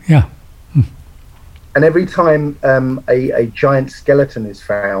mean, yeah. And every time a giant skeleton is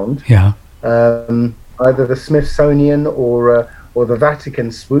found, either the Smithsonian or the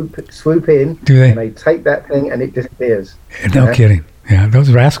Vatican swoop in, do they? And they take that thing and it disappears. No kidding. Yeah,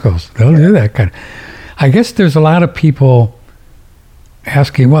 those rascals, they'll do that kind of. I guess there's a lot of people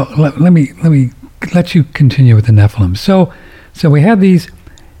asking, well, let me let you continue with the Nephilim. So we have these,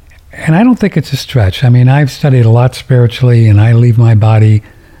 and I don't think it's a stretch. I mean, I've studied a lot spiritually, and I leave my body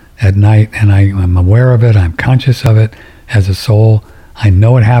at night, and I'm aware of it. I'm conscious of it as a soul. I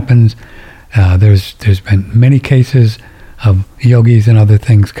know it happens. There's been many cases of yogis and other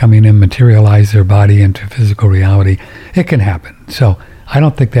things coming in, materialize their body into physical reality. It can happen. So I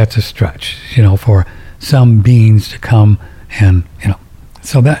don't think that's a stretch, for some beings to come and,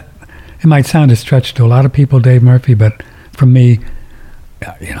 so that it might sound a stretch to a lot of people, Dave Murphy, but for me,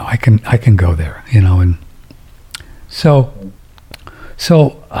 I can go there, and so,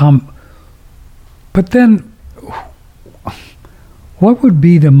 but then what would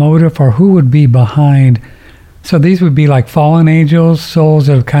be the motive, or who would be behind? So these would be like fallen angels, souls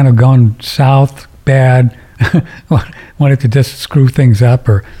that have kind of gone south, bad, wanted to just screw things up,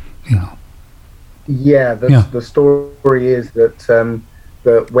 or, Yeah, the story is that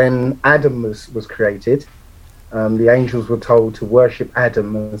that when Adam was created, the angels were told to worship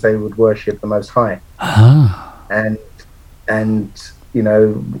Adam as they would worship the Most High. And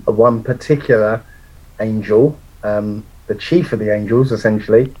one particular angel, the chief of the angels,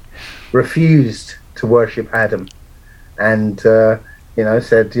 essentially, refused to worship Adam, and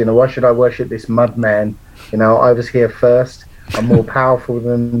said, why should I worship this mud man? I was here first. I'm more powerful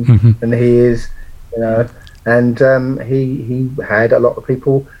than he is. And he had a lot of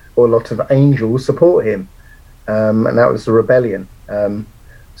people, or a lot of angels, support him, and that was the rebellion.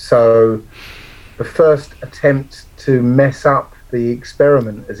 So the first attempt to mess up the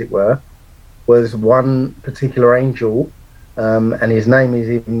experiment, as it were, was one particular angel, and his name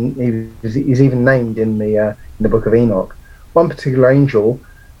is even named in the Book of Enoch. One particular angel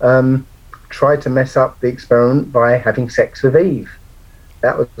tried to mess up the experiment by having sex with Eve.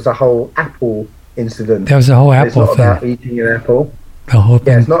 That was a whole apple incident. That was the whole apple thing. It's not about eating an apple. The whole thing.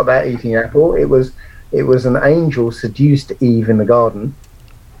 Yeah, it's not about eating an apple. It was an angel seduced Eve in the garden,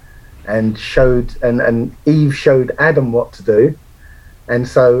 and Eve showed Adam what to do, And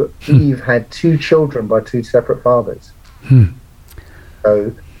so Eve had 2 children by 2 separate fathers.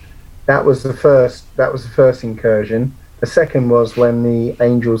 So that was the first incursion. The second was when the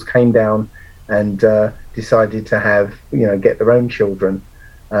angels came down and decided to have, get their own children.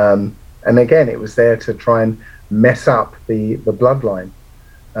 And again, it was there to try and mess up the bloodline.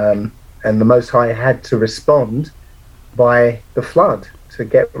 And the Most High had to respond by the flood to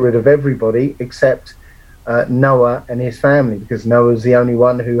get rid of everybody except Noah and his family, because Noah's the only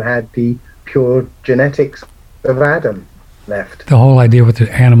one who had the pure genetics of Adam left. The whole idea with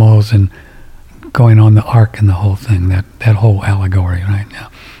the animals and going on the ark and the whole thing, that whole allegory right now.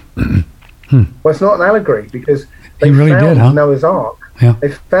 Well, it's not an allegory, because they He really found did, huh? Noah's Ark. Yeah.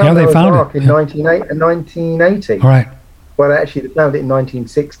 They found they Noah's found Ark it. in 1980. All right. Well, actually, they found it in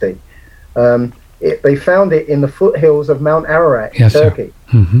 1960. They found it in the foothills of Mount Ararat in Yes, sir. Turkey.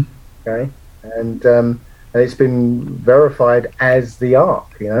 Mm-hmm. Okay, and it's been verified as the Ark.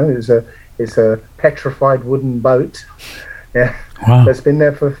 It's a petrified wooden boat. Yeah, Wow. that's been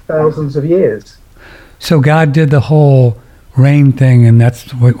there for thousands of years. So God did the whole rain thing, and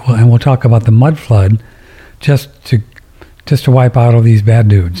and we'll talk about the mud flood, just to wipe out all these bad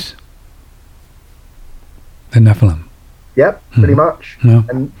dudes, the Nephilim. Yep, pretty much. Yeah.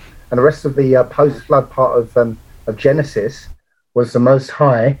 And the rest of the post-flood part of Genesis was the Most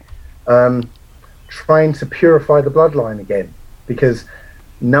High trying to purify the bloodline again, because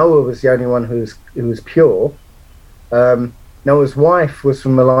Noah was the only one who was pure. Noah's wife was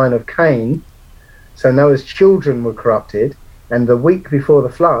from the line of Cain, so Noah's children were corrupted. And the week before the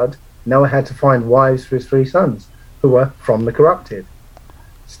flood, Noah had to find wives for his 3 sons, who were from the corrupted.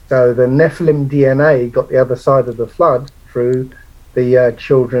 So the Nephilim DNA got the other side of the flood through the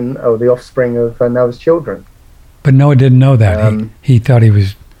children, or the offspring of Noah's children. But Noah didn't know that. He thought he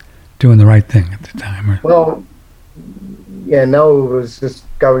was doing the right thing at the time. Well, yeah, Noah was just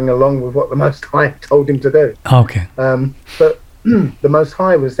going along with what the Most High told him to do. Okay. But the Most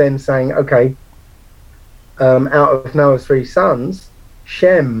High was then saying, okay, out of Noah's 3 sons,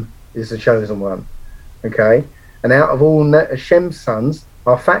 Shem is the chosen one. Okay? And out of all Shem's sons,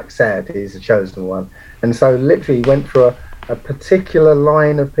 Arphaxad is the chosen one. And so literally went for a particular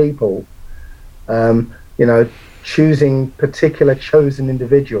line of people, choosing particular chosen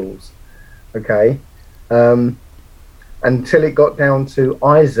individuals. Okay? Until it got down to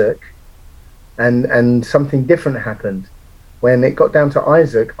Isaac, and something different happened. When it got down to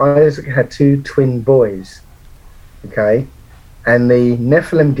Isaac had 2 twin boys. Okay? And the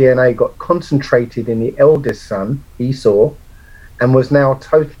Nephilim DNA got concentrated in the eldest son, Esau, and was now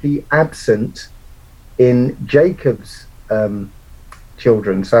totally absent in Jacob's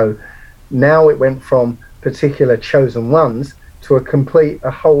children. So now it went from particular chosen ones to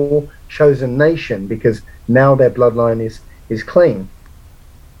a whole chosen nation, because now their bloodline is clean.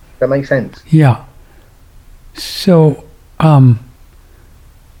 That makes sense? Yeah. So,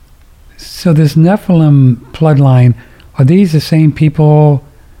 so this Nephilim bloodline, are these the same people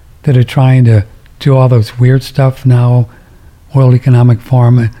that are trying to do all those weird stuff now, World Economic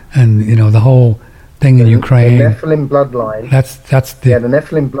Forum, and the whole thing in Ukraine? The Nephilim bloodline. That's the the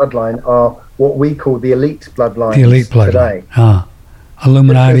Nephilim bloodline are what we call the elite bloodlines. The elite bloodline. Today.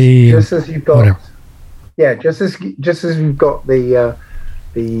 Illuminati. Just as you've got, whatever. Yeah, just as you've got the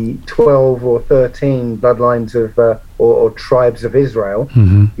 12 or 13 bloodlines of or tribes of Israel,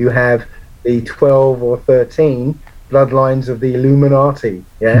 you have the 12 or 13 bloodlines of the Illuminati.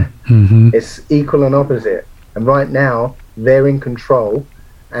 Yeah, it's equal and opposite. And right now they're in control,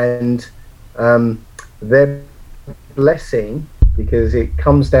 and their blessing, because it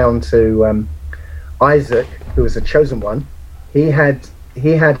comes down to Isaac, who was a chosen one. He had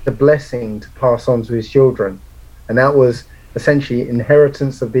the blessing to pass on to his children, and that was essentially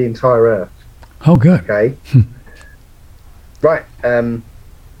inheritance of the entire earth. Oh, good. Okay. Right.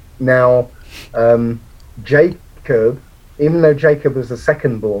 Now, Jacob, even though Jacob was the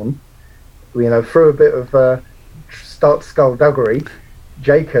second born, through a bit of skullduggery,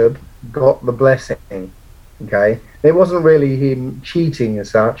 Jacob got the blessing. Okay. It wasn't really him cheating as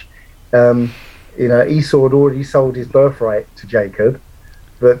such. Esau had already sold his birthright to Jacob,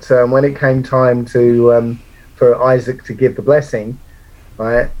 but when it came time to for Isaac to give the blessing,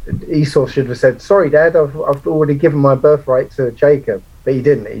 Esau should have said, "Sorry, Dad, I've already given my birthright to Jacob," but he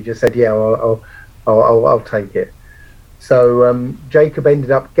didn't. He just said, "Yeah, I'll take it." So Jacob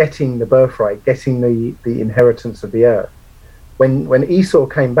ended up getting the birthright, getting the inheritance of the earth. When Esau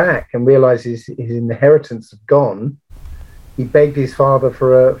came back and realized his inheritance had gone, he begged his father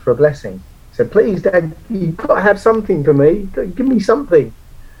for a blessing. He said, "Please, Dad, you've got to have something for me. Give me something."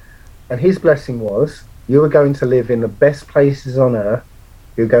 And his blessing was, you were going to live in the best places on earth,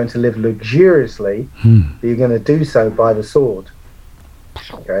 you're going to live luxuriously, but you're going to do so by the sword.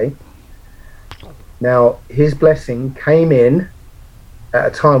 Okay. Now, his blessing came in at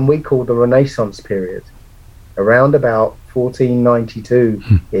a time we call the Renaissance period, around about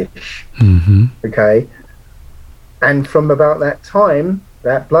 1492-ish. Okay. And from about that time,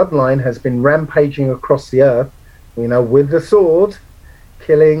 that bloodline has been rampaging across the earth, with the sword,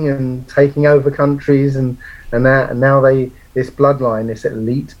 killing and taking over countries and that. And now this bloodline, this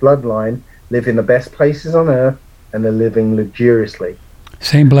elite bloodline, live in the best places on earth, and they're living luxuriously.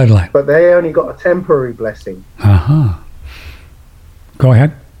 Same bloodline. But they only got a temporary blessing. Go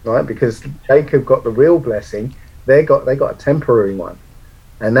ahead. Right, because Jacob got the real blessing. They got a temporary one,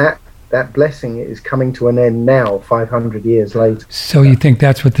 and that blessing is coming to an end now, 500 years later. So you think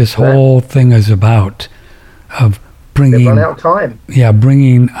that's what this whole thing is about, of bringing... They've run out of time. Yeah,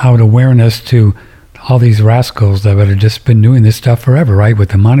 bringing out awareness to all these rascals that have just been doing this stuff forever, right? With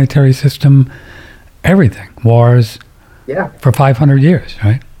the monetary system, everything, wars, for 500 years,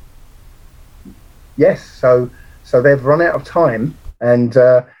 right? Yes, so they've run out of time, and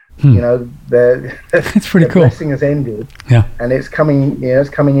it's pretty cool. The blessing has ended, and it's coming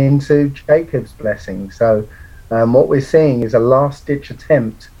into Jacob's blessing. So what we're seeing is a last-ditch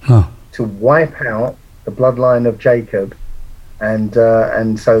attempt to wipe out the bloodline of Jacob, and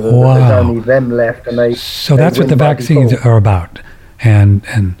so there's only them left, and they. So that's what the vaccines are about, and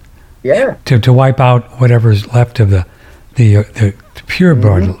to wipe out whatever's left of the pure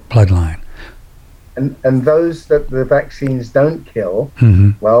bloodline. And those that the vaccines don't kill,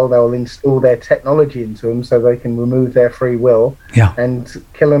 well, they'll install their technology into them so they can remove their free will and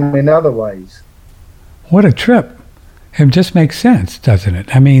kill them in other ways. What a trip. It just makes sense, doesn't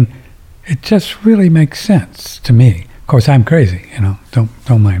it? I mean, it just really makes sense to me. Of course, I'm crazy,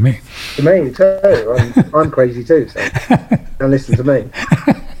 don't mind me. To me, too. I'm crazy, too, so don't listen to me.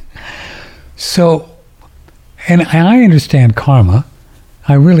 So, and I understand karma.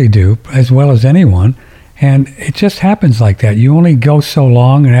 I really do, as well as anyone. And it just happens like that. You only go so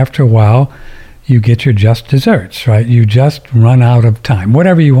long, and after a while, you get your just desserts, right? You just run out of time,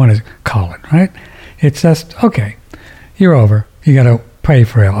 whatever you want to call it, right? It's just, okay, you're over. You got to pay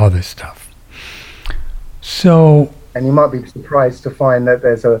for all this stuff. So... And you might be surprised to find that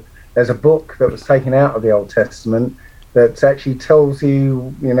there's a book that was taken out of the Old Testament that actually tells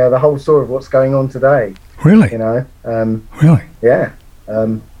you, the whole story of what's going on today. Really? Really? Yeah.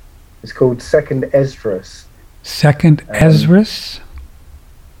 It's called Second Esdras. Second Esdras?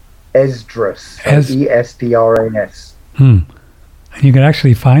 Esdras. Esdras. And you can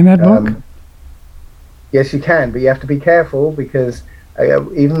actually find that book? Yes, you can, but you have to be careful because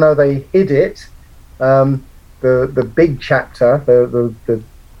even though they hid it, the big chapter, the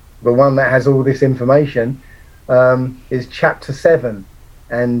one that has all this information, is chapter 7.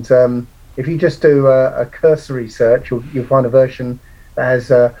 And if you just do a cursory search, you'll find a version that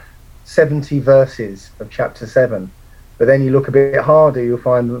has 70 verses of chapter 7. But then you look a bit harder, you'll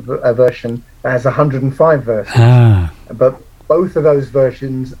find a version that has 105 verses. But both of those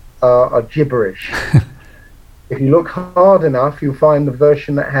versions are gibberish. If you look hard enough, you'll find the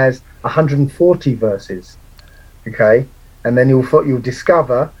version that has 140 verses. Okay, and then you'll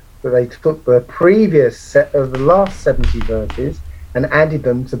discover that they took the previous set of the last 70 verses and added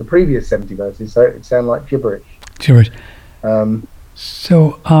them to the previous 70 verses, so it sounded like gibberish. Yeah.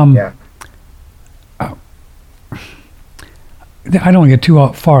 I don't want to get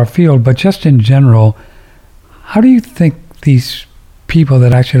too far afield, but just in general, how do you think these people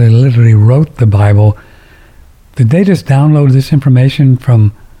that actually literally wrote the Bible, did they just download this information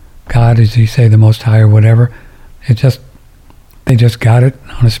from God, as you say, the Most High or whatever? They just got it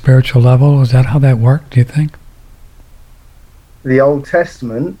on a spiritual level? Is that how that worked, do you think? The Old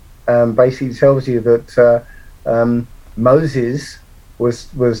Testament basically tells you that Moses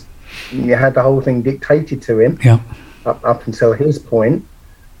you had the whole thing dictated to him up until his point.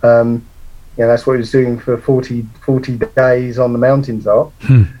 That's what he was doing for 40 days on the mountaintop.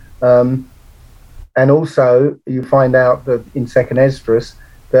 And also you find out that in Second Esdras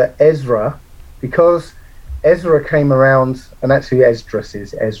that Ezra, because Ezra came around, and that's who Esdras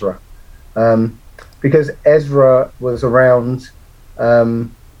is, Ezra. Because Ezra was around, it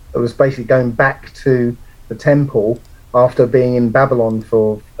was basically going back to the temple after being in Babylon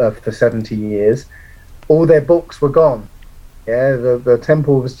for 70 years. All their books were gone. Yeah, the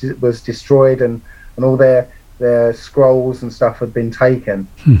temple was destroyed, and all their scrolls and stuff had been taken.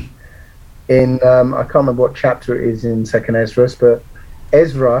 In I can't remember what chapter it is in Second Esdras, but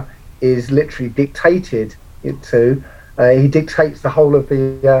Ezra is literally dictated it to. He dictates the whole of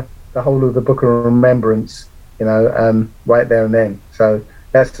the book of remembrance, right there and then. So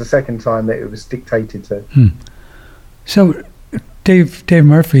That's the second time that it was dictated to. So, Dave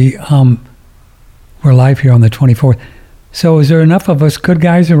Murphy, we're live here on the 24th. So is there enough of us good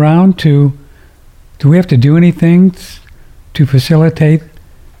guys around do we have to do anything to facilitate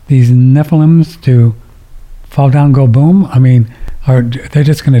these Nephilims to fall down and go boom? I mean, or they're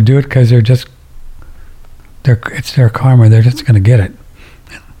just going to do it because it's their karma. They're just going to get it.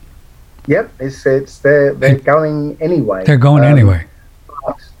 Yep, they're going anyway. They're going anyway.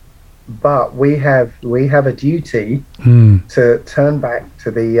 But we have a duty to turn back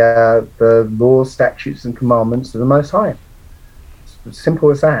to the laws, statutes, and commandments of the Most High. It's as simple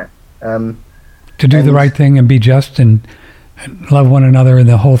as that. To do the right thing and be just and love one another and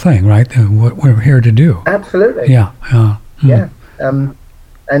the whole thing, right? What we're here to do. Absolutely. Yeah. Yeah. And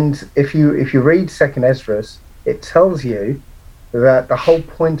if you read Second Esdras, it tells you that the whole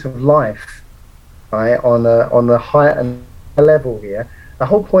point of life, right, on the higher level here, the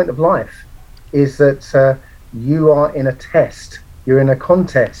whole point of life is that you are in a test. You're in a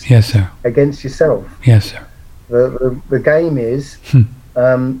contest. Yes, sir. Against yourself. Yes, sir. The game is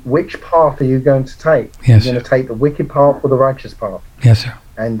which path are you going to take? Yes, you're going to take the wicked path or the righteous path. Yes, sir.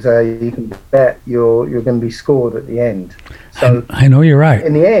 And you can bet you're going to be scored at the end. So I know you're right.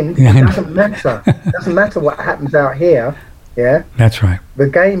 In the end, it doesn't matter. It doesn't matter what happens out here. Yeah. That's right. The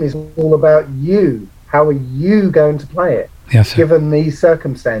game is all about you. How are you going to play it? Yes, sir. Given these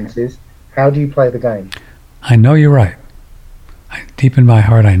circumstances, how do you play the game? I know you're right. Deep in my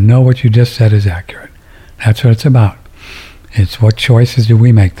heart, I know what you just said is accurate. That's what it's about. It's what choices do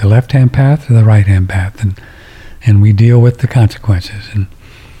we make, the left-hand path or the right-hand path, and we deal with the consequences.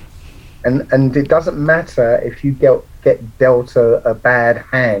 And it doesn't matter if you get dealt a bad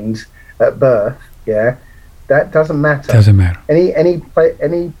hand at birth. Yeah, that doesn't matter. Doesn't matter.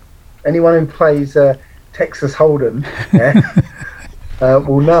 Anyone who plays Texas Hold'em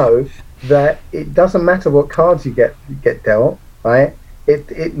will know that it doesn't matter what cards you get dealt, right?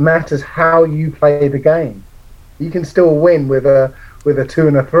 It matters how you play the game. You can still win with a 2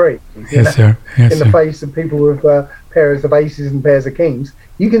 and a 3. Yes, sir. Yes, in the face of people with pairs of aces and pairs of kings,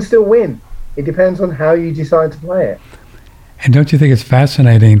 you can still win. It depends on how you decide to play it. And don't you think it's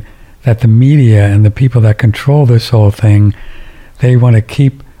fascinating that the media and the people that control this whole thing, they want to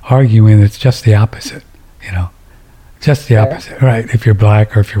keep arguing it's just the opposite, just the opposite, right? If you're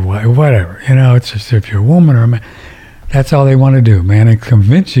black or if you're white or whatever, it's just if you're a woman or a man, that's all they want to do, man, and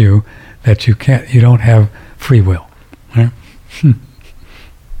convince you that you don't have free will. Right?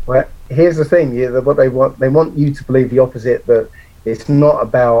 Well, here's the thing: what they want you to believe the opposite. That it's not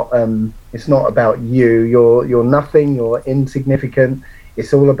about you. You're nothing. You're insignificant.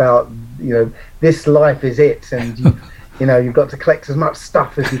 It's all about this life is it, and you've got to collect as much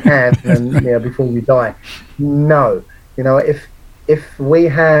stuff as you can, and before you die. No, if we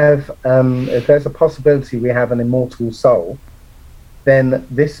have if there's a possibility we have an immortal soul, then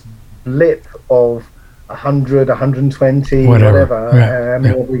this blip of 100, 120, whatever, how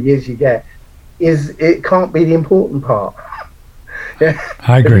many years you get, it can't be the important part.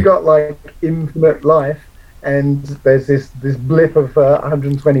 I agree. If you've got like infinite life and there's this blip of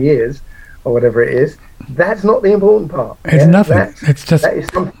 120 years or whatever it is, that's not the important part. It's nothing. That is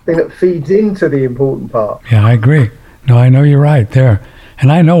something that feeds into the important part. Yeah, I agree. No, I know you're right there.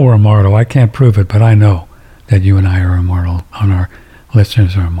 And I know we're immortal. I can't prove it, but I know that you and I are immortal, and our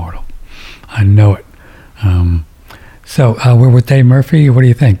listeners are immortal. I know it. So we're with Dave Murphy. What do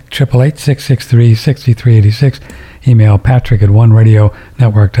you think? 888-663-6386. Email Patrick at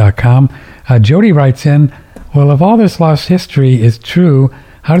oneradionetwork.com. Jody writes in, well, if all this lost history is true,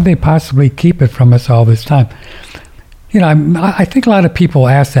 how did they possibly keep it from us all this time? I think a lot of people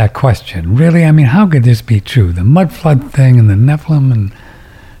ask that question. Really? I mean, how could this be true? The mud flood thing and the Nephilim,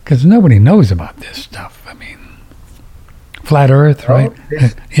 because nobody knows about this stuff. I mean, flat Earth, right?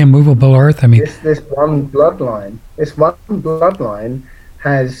 Immovable Earth. I mean, this one bloodline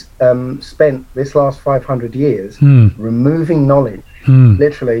has spent this last 500 years removing knowledge.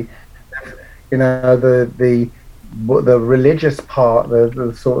 Literally, the religious part,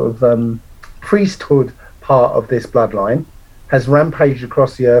 the sort of priesthood part of this bloodline has rampaged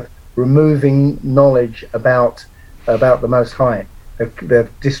across the earth, removing knowledge about the Most High. They've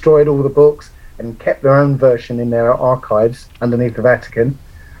destroyed all the books and kept their own version in their archives underneath the Vatican,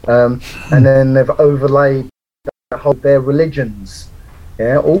 and then they've overlaid their religions.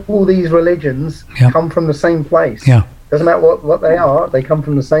 Yeah, all these religions come from the same place. Yeah, doesn't matter what they are; they come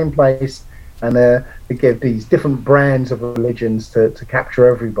from the same place, and they give these different brands of religions to capture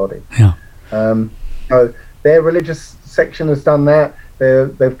everybody. Yeah. So their religious section has done that.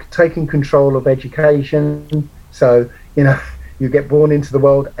 They've taken control of education. So you get born into the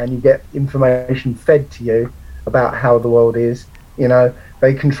world and you get information fed to you about how the world is. You know,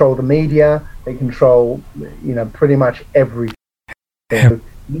 they control the media, they control, you know, pretty much everything.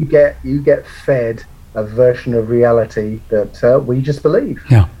 You get fed a version of reality that we just believe.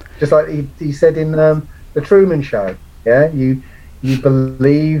 Yeah. Just like he said in the Truman Show. Yeah, you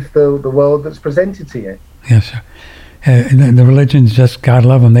believe the world that's presented to you. Yes, sir. And the religions, just God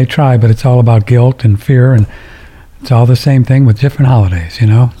love them, they try, but it's all about guilt and fear, and it's all the same thing with different holidays. You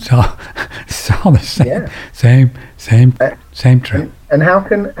know, it's all the same, same trip. And how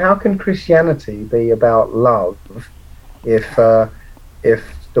can Christianity be about love if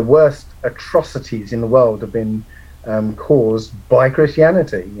the worst atrocities in the world have been caused by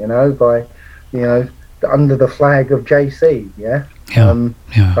Christianity? You know, under the flag of JC.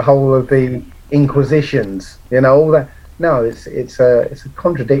 The whole of the Inquisitions, you know, all that. No, it's a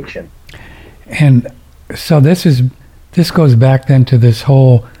contradiction. And so this goes back then to this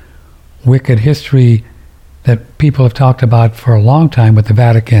whole wicked history that people have talked about for a long time with the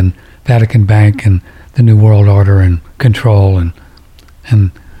Vatican Bank and the New World Order and control and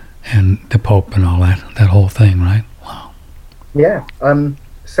the Pope and all that whole thing, right? Wow. Yeah.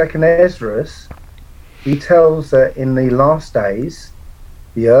 Second Esdras, he tells that in the last days,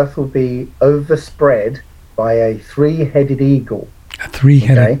 the earth will be overspread by a three-headed eagle. A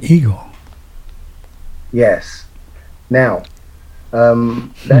three-headed eagle? Yes. Now,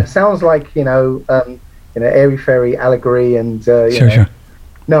 that sounds like, airy-fairy allegory and, Sure.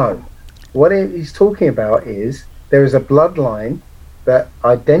 No. What he's talking about is there is a bloodline that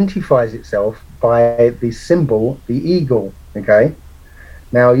identifies itself by the symbol, the eagle, okay?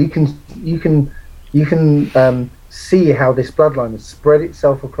 Now, you can see how this bloodline has spread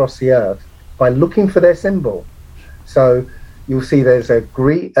itself across the earth by looking for their symbol. So you'll see there's an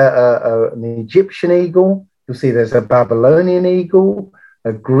Egyptian eagle, you'll see there's a Babylonian eagle,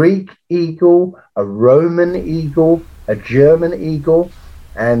 a Greek eagle, a Roman eagle, a German eagle,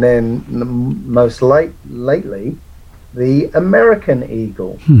 and then most lately, the American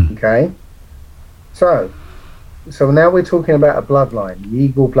eagle, okay? So now we're talking about a bloodline, the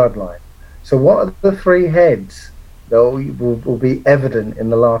eagle bloodline. So what are the three heads that will be evident in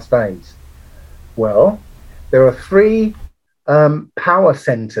the last days? Well, there are three power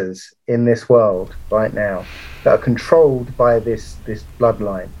centers in this world right now that are controlled by this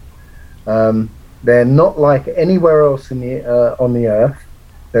bloodline. They're not like anywhere else on the earth.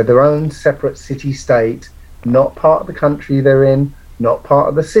 They're their own separate city-state, not part of the country they're in, not part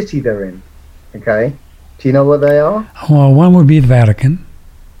of the city they're in. Okay? Do you know what they are? Well, one would be the Vatican.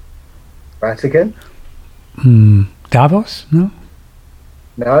 Vatican? Davos? No?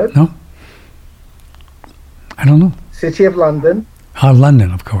 No? I don't know. City of London.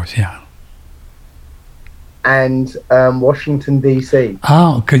 London, of course, yeah. And Washington, D.C.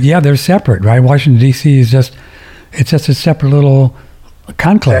 Oh, they're separate, right? Washington, D.C. is just a separate little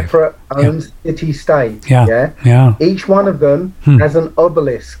conclave. Separate own city-state. Yeah. Each one of them has an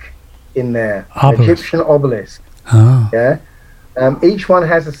obelisk in there. An Egyptian obelisk. Oh. Yeah. Each one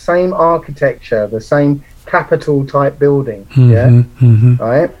has the same architecture, the same capital type building.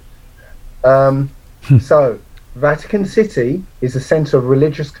 Right. So Vatican City is the center of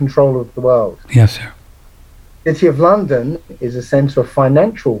religious control of the world. Yes, sir. City of London is a center of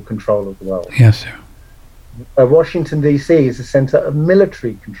financial control of the world. Yes, sir. Washington D.C. is the center of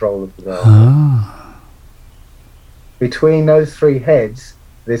military control of the world. Ah. Between those three heads,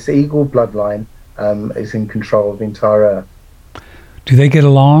 this eagle bloodline is in control of the entire earth. Do they get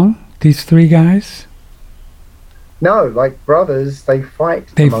along, these three guys? No, like brothers, they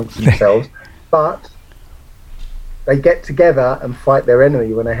fight amongst themselves, but they get together and fight their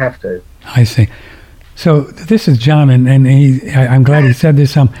enemy when they have to. I see. So this is John, and I'm glad he said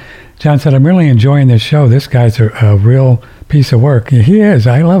this. John said, I'm really enjoying this show. This guy's a real piece of work. He is.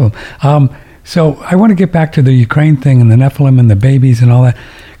 I love him. So I want to get back to the Ukraine thing and the Nephilim and the babies and all that.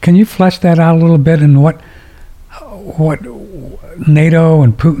 Can you flesh that out a little bit, and what NATO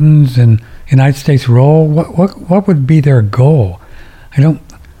and Putin's and United States role? What would be their goal?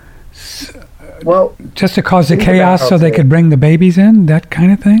 Well, just to cause the chaos so they could bring the babies in, that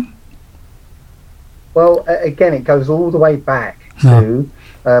kind of thing? Well, again, it goes all the way back to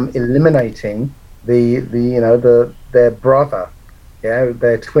eliminating their brother,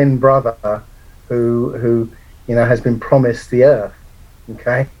 their twin brother, who has been promised the earth.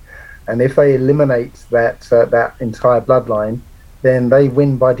 Okay, and if they eliminate that entire bloodline, then they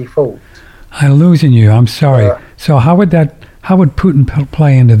win by default. I'm losing you. I'm sorry. So how would Putin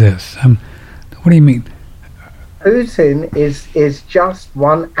play into this? What do you mean? Putin is just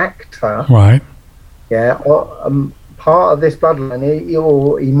one actor. Right. Yeah. part of this bloodline,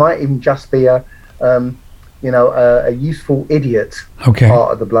 or he might even just be a useful idiot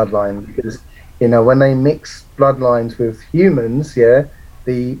part of the bloodline, because when they mix bloodlines with humans,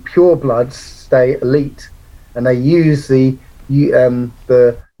 the pure bloods stay elite, and they use the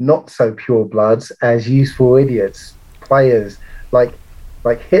not so pure bloods as useful idiots, players. Like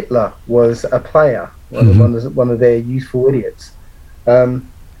Hitler was a player, one of their useful idiots.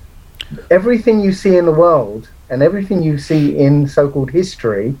 Everything you see in the world and everything you see in so-called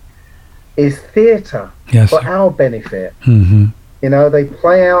history is theatre for our benefit. They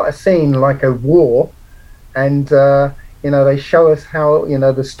play out a scene like a war, and they show us how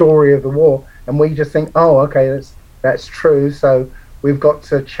the story of the war, and we just think, oh, okay, that's true, so we've got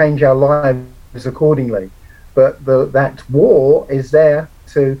to change our lives accordingly. But that war is there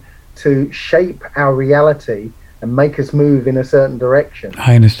to shape our reality and make us move in a certain direction.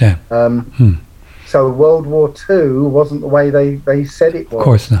 I understand. So World War II wasn't the way they said it was. Of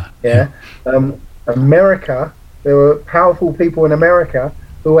course not. America, there were powerful people in America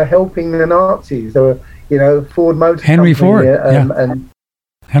who were helping the Nazis. There were, Ford Motor Henry Company, Ford, and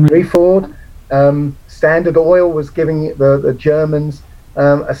Henry Ford. Standard Oil was giving the Germans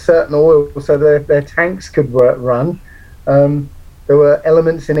a certain oil so their tanks could run. There were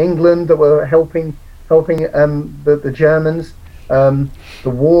elements in England that were helping the Germans. The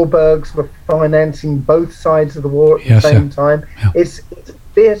Warburgs were financing both sides of the war at the same time. Yeah. It's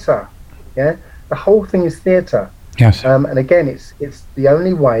theatre. The whole thing is theatre. Yes. And again, it's the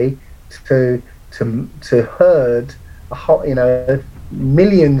only way to herd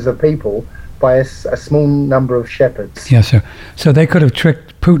millions of people by a small number of shepherds. Yes, sir. So they could have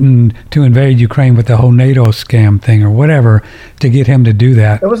tricked Putin to invade Ukraine with the whole NATO scam thing or whatever to get him to do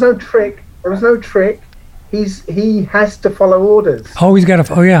that. There was no trick. He has to follow orders. Oh, he's got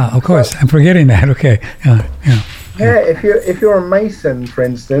to. Oh, yeah. Of course. I'm forgetting that. Okay. If you're a Mason, for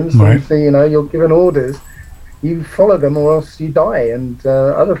instance, right. and, you're given orders, you follow them or else you die, and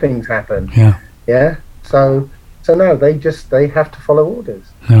other things happen. Yeah. So no, they have to follow orders.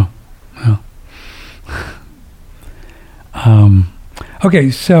 No.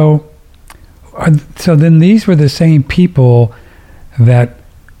 Okay, so then these were the same people that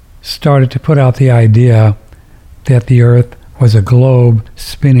started to put out the idea that the Earth was a globe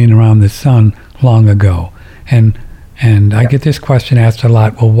spinning around the sun long ago. And I get this question asked a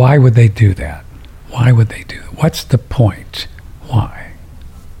lot. Well, why would they do that? Why would they do that? What's the point? Why?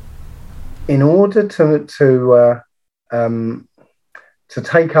 In order to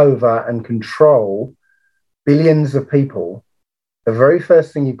take over and control billions of people, the very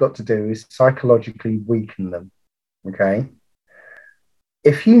first thing you've got to do is psychologically weaken them. Okay?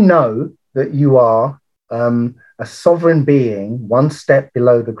 If you know that you are a sovereign being, one step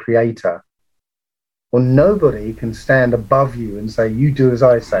below the Creator, well, nobody can stand above you and say, you do as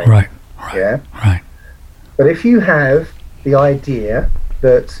I say. Right. Right. But if you have the idea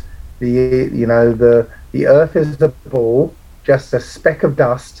that the Earth is a ball, just a speck of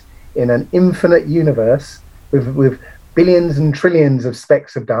dust in an infinite universe with billions and trillions of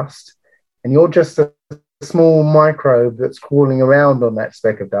specks of dust, and you're just a small microbe that's crawling around on that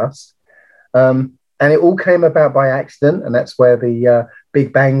speck of dust, and it all came about by accident, and that's where the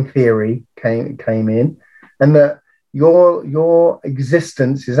Big Bang Theory came in, and that your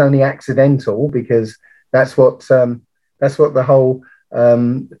existence is only accidental, because that's what the whole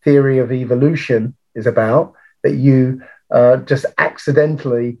theory of evolution is about, that you just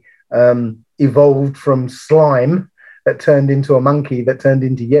accidentally evolved from slime that turned into a monkey that turned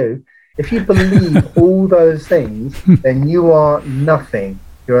into you. If you believe all those things, then you are nothing.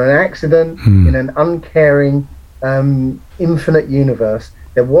 You're an accident in an uncaring, infinite universe.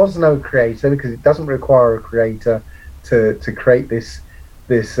 There was no creator, because it doesn't require a creator to create this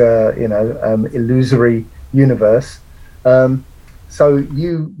illusory universe. So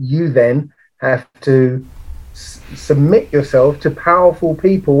you then have to submit yourself to powerful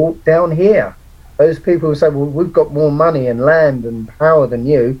people down here. Those people who say, well, we've got more money and land and power than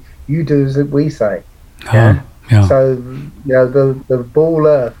you. You do as we say. Yeah. So, the ball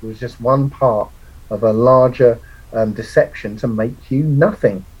Earth was just one part of a larger deception to make you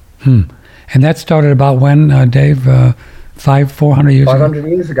nothing. And that started about when, Dave? 400 years ago? 500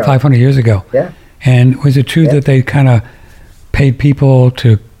 years ago. 500 years ago. Yeah. And was it true that they kind of paid people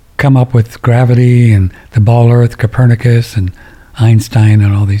to come up with gravity and the ball Earth, Copernicus and Einstein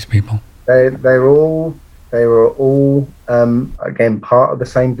and all these people? They were all again part of the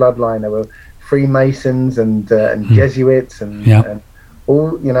same bloodline. They were Freemasons and Jesuits and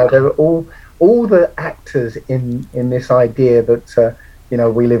all. They were all the actors in this idea that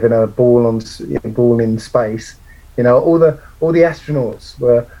we live in a ball in space. All the astronauts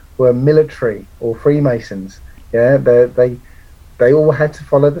were military or Freemasons. Yeah, they all had to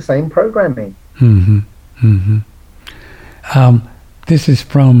follow the same programming. This is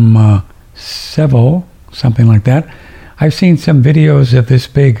from Seville, something like that. I've seen some videos of this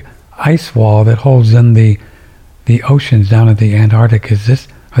big ice wall that holds in the oceans down at the Antarctic. Is this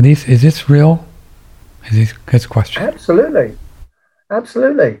real? Good question. Absolutely.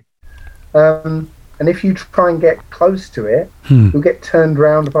 And if you try and get close to it, you'll get turned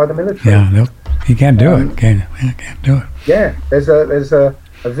around by the military. Yeah, you can't do it. Can't do it. Yeah, there's a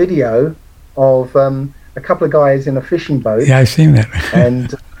video of a couple of guys in a fishing boat. Yeah, I've seen that.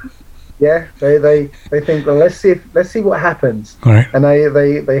 And yeah, they think, well, let's see what happens. Right. And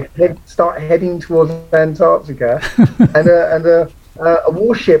they start heading towards Antarctica, and a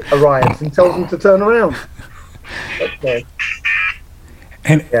warship arrives and tells them to turn around. Okay.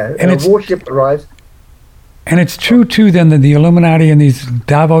 And a warship arrives. And it's true too then that the Illuminati and these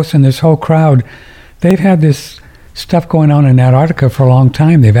Davos and this whole crowd, they've had this stuff going on in Antarctica for a long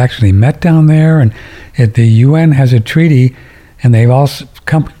time. They've actually met down there, and the UN has a treaty, and they've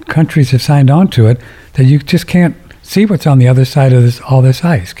countries have signed on to it, that you just can't see what's on the other side of all this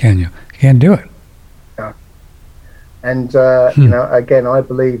ice, can you? You can't do it. Yeah. And again, I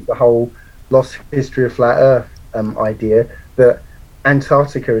believe the whole lost history of flat Earth idea that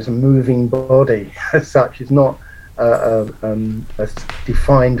Antarctica is a moving body as such. It's not a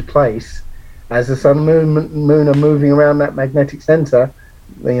defined place. As the sun and moon are moving around that magnetic center,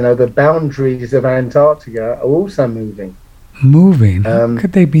 the boundaries of Antarctica are also moving. How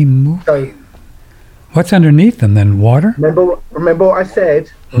could they be moving? So, what's underneath them then? Water? Remember what I said?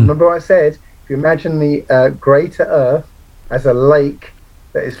 Remember what I said? If you imagine the greater Earth as a lake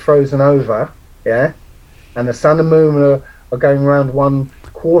that is frozen over, yeah, and the sun and moon are going around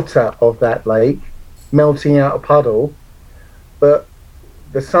 1/4 of that lake, melting out a puddle, but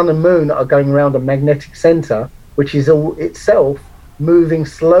the sun and moon are going around a magnetic center, which is all itself moving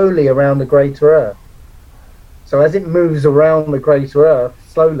slowly around the greater Earth. So as it moves around the greater Earth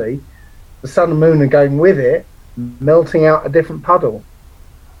slowly, the sun and moon are going with it, melting out a different puddle.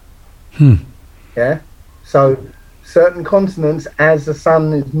 Yeah. So certain continents, as the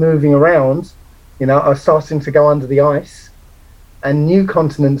sun is moving around, are starting to go under the ice, and new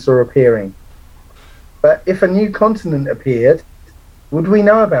continents are appearing. But if a new continent appeared, would we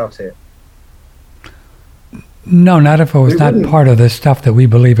know about it? No, not if it was not part of the stuff that we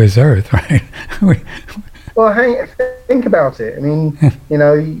believe is Earth, right? Well, think about it. I mean,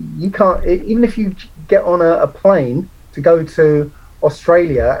 you can't, even if you get on a plane to go to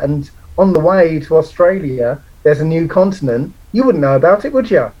Australia, and on the way to Australia, there's a new continent, you wouldn't know about it, would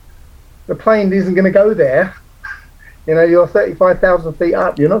you? The plane isn't going to go there. You're 35,000 feet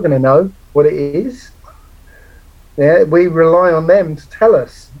up. You're not going to know what it is. Yeah, we rely on them to tell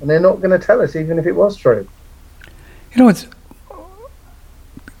us, and they're not going to tell us, even if it was true.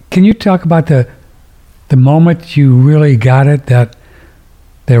 Can you talk about the moment you really got it that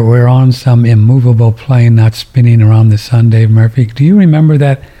we're on some immovable plane, not spinning around the sun, Dave Murphy? Do you remember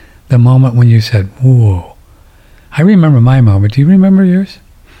that, the moment when you said, whoa? I remember my moment. Do you remember yours?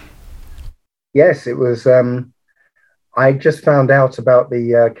 Yes, it was. I just found out about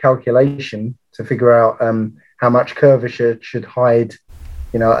the calculation to figure out how much curvature should hide,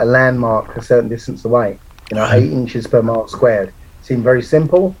 a landmark a certain distance away. 8 inches per mile squared. Seemed very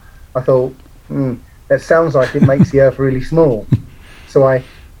simple. I thought, that sounds like it makes the Earth really small. So I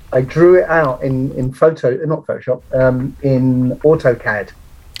drew it out in AutoCAD.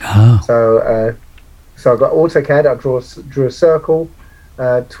 So I got AutoCAD. I drew a circle,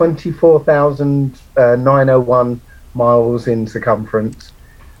 24,901 miles in circumference,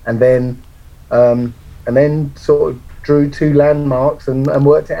 and then sort of drew 2 landmarks and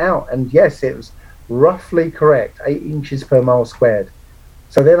worked it out. And yes, it was roughly correct, 8 inches per mile squared.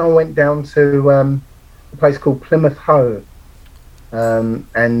 So then I went down to a place called Plymouth Hoe, and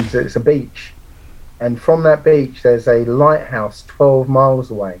it's a beach. And from that beach, there's a lighthouse 12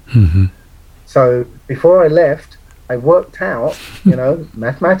 miles away. So before I left, I worked out,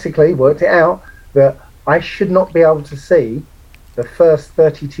 mathematically worked it out, that I should not be able to see the first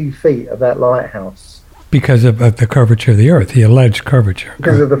 32 feet of that lighthouse. Because of the curvature of the Earth, the alleged curvature.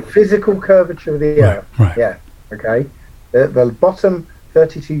 Because of the physical curvature of the Earth. Right. Yeah. Okay. The bottom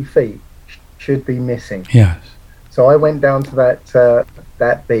 32 feet should be missing. Yes. So I went down to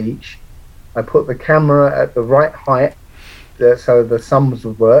that beach. I put the camera at the right height so the sums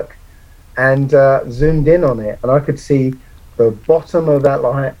would work, and zoomed in on it, and I could see the bottom of that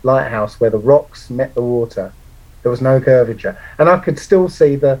lighthouse where the rocks met the water. There was no curvature, and I could still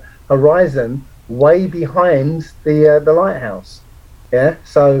see the horizon way behind the lighthouse. Yeah,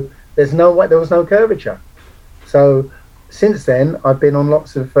 so there was no curvature. So since then, I've been on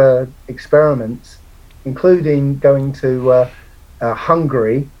lots of experiments, including going to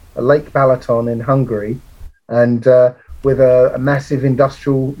Hungary, Lake Balaton in Hungary, and with a massive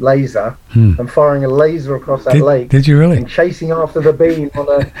industrial laser, and firing a laser across that lake. Did you really? And chasing after the beam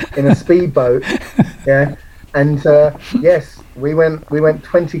in a speedboat. Yeah, and yes, we went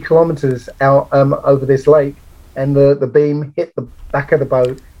 20 kilometers out over this lake, and the beam hit the back of the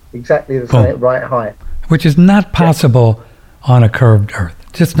boat exactly the same right height. Which is not possible on a curved Earth.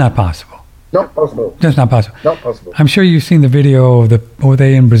 Just not possible. Not possible. Just not possible. Not possible. I'm sure you've seen the video of were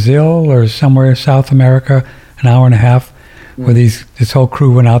they in Brazil or somewhere South America, an hour and a half, where this whole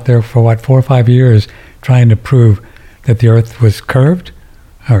crew went out there for 4 or 5 years trying to prove that the Earth was curved,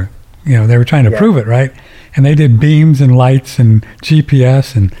 or they were trying to prove it, right? And they did beams and lights and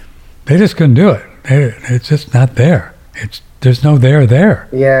GPS, and they just couldn't do it. It's just not there. There's no there.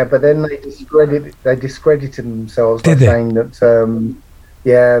 Yeah, but then they discredited themselves by saying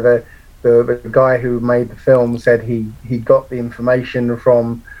that the guy who made the film said he got the information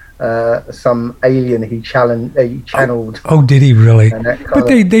from some alien he channeled. Oh, did he really? But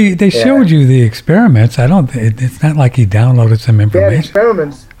they showed you the experiments. It's not like he downloaded some information. Yeah, the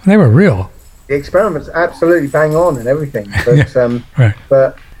experiments. They were real. The experiments absolutely bang on and everything. But right.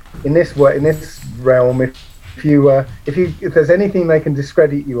 But in this realm, if there's anything they can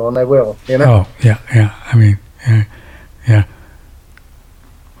discredit you on, they will. Oh yeah. I mean, yeah.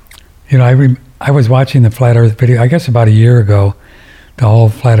 I was watching the Flat Earth video, I guess about a year ago, the whole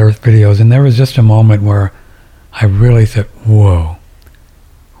Flat Earth videos, and there was just a moment where I really thought, whoa,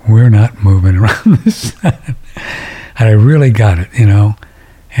 we're not moving around the sun. And I really got it,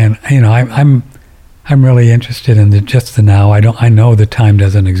 And, I'm really interested in just the now. I know the time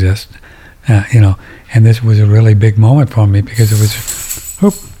doesn't exist, and this was a really big moment for me because it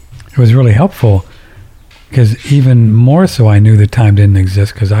was really helpful. Because even more so, I knew the time didn't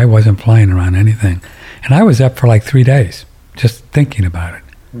exist because I wasn't flying around anything. And I was up for 3 days just thinking about it.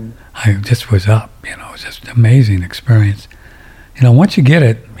 I just was up, it was just an amazing experience. Once you get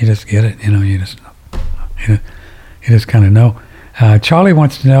it, you just get it, you just kind of know. Charlie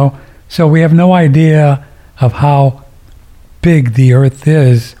wants to know, so we have no idea of how big the Earth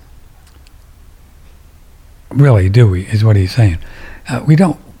is, really, do we, is what he's saying. We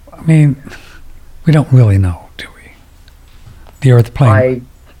don't really know, do we? The Earth plane.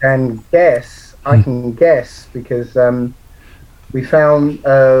 I can guess because we found.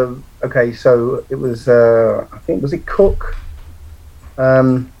 So it was. I think was it Cook. I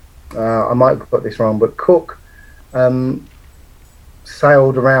might have got this wrong, but Cook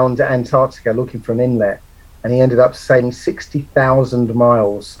sailed around Antarctica looking for an inlet, and he ended up sailing 60,000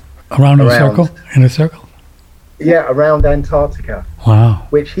 miles around in a circle. Yeah, around Antarctica. Wow.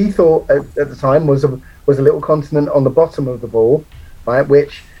 Which he thought at the time was a little continent on the bottom of the ball, right?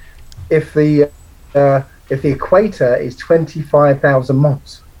 Which, if the equator is 25,000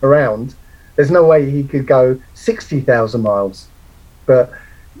 miles around, there's no way he could go 60,000 miles. But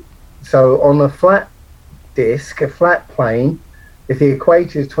so on a flat disk, a flat plane, if the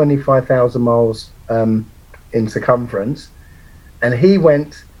equator is 25,000 miles in circumference, and he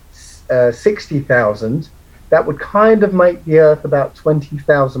went 60,000. That would kind of make the Earth about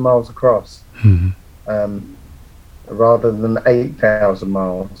 20,000 miles across, rather than 8,000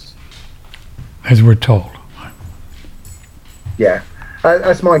 miles. As we're told. Yeah,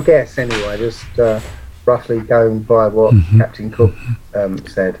 that's my guess anyway, just roughly going by what Captain Cook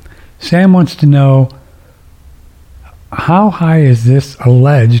said. Sam wants to know, how high is this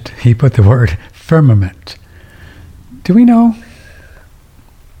alleged, he put the word, firmament? Do we know?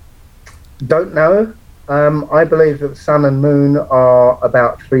 Don't know. I believe that the sun and moon are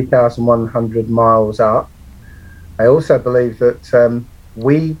about 3,100 miles up. I also believe that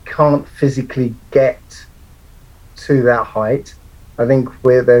we can't physically get to that height. I think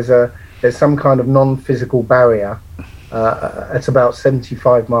there's some kind of non-physical barrier. It's about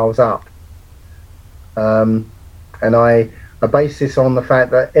 75 miles up. And I base this on the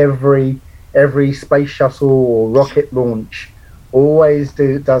fact that every space shuttle or rocket launch always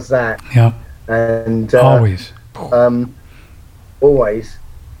does that. Yeah. And always. Always.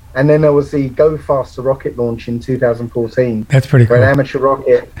 And then there was the Go Faster rocket launch in 2014. That's pretty cool. Where an amateur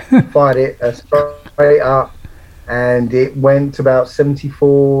rocket fired it straight up, and it went about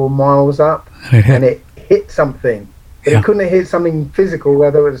 74 miles up, and it hit something. But it couldn't have hit something physical,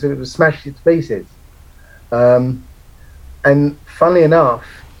 whether it was smashed to pieces. And funnily enough,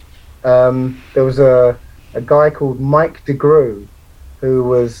 there was a guy called Mike DeGruy, who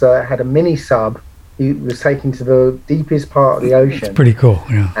was had a mini sub. He was taken to the deepest part of the ocean. It's pretty cool,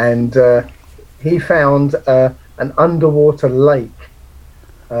 yeah. And he found an underwater lake.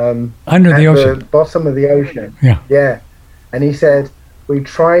 Under the ocean? The bottom of the ocean. Yeah. Yeah. And he said, we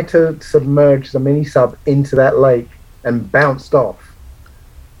tried to submerge the mini sub into that lake and bounced off.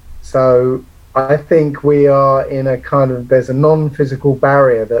 So I think we are in a kind of, there's a non-physical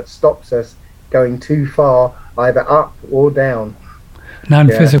barrier that stops us going too far, either up or down.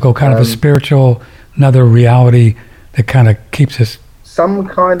 Non-physical, kind of a spiritual, another reality that kind of keeps us. Some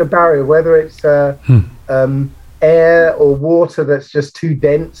kind of barrier, whether it's air or water that's just too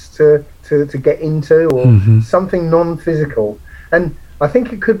dense to get into, or something non-physical. And I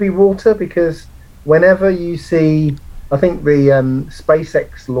think it could be water, because whenever you see, I think the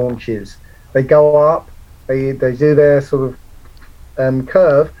SpaceX launches, they go up, they do their sort of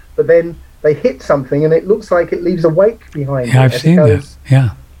curve, but then they hit something and it looks like it leaves a wake behind it. Yeah, I've seen that.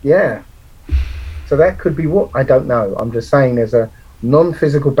 Yeah. Yeah. So that could be what, I don't know. I'm just saying there's a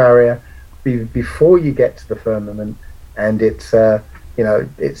non-physical barrier before you get to the firmament, and it's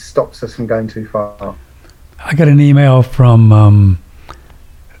it stops us from going too far. I got an email from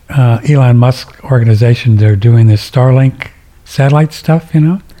Elon Musk organization. They're doing this Starlink satellite stuff,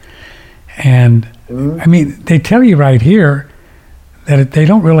 and I mean, they tell you right here that they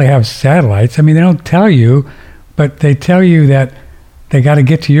don't really have satellites. I mean, they don't tell you, but they tell you that they got to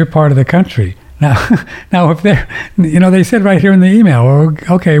get to your part of the country. Now, if they're, they said right here in the email,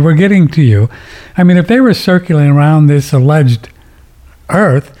 okay, we're getting to you. I mean, if they were circulating around this alleged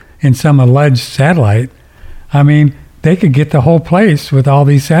Earth in some alleged satellite, I mean, they could get the whole place with all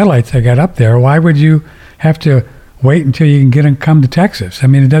these satellites they got up there. Why would you have to wait until you can get and come to Texas? I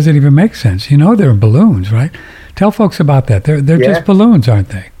mean, it doesn't even make sense. They're balloons, right? Tell folks about that. They're just balloons, aren't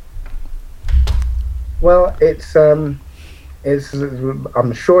they? Well, it's I'm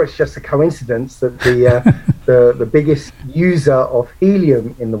sure it's just a coincidence that the biggest user of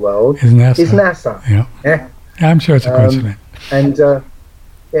helium in the world is NASA. Yeah. I'm sure it's a coincidence.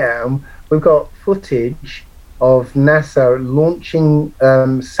 And we've got footage of NASA launching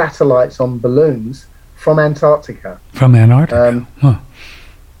satellites on balloons from Antarctica. From Antarctica.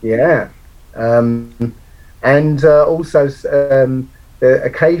 Yeah. And also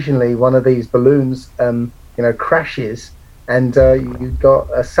occasionally one of these balloons crashes, and you've got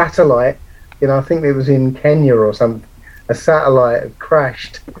a satellite, I think it was in Kenya or something, a satellite had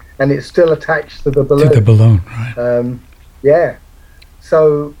crashed and it's still attached to the balloon. To the balloon, right. Yeah.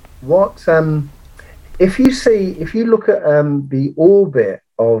 So what, if you look at the orbit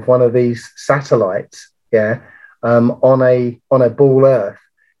of one of these satellites, on a ball Earth,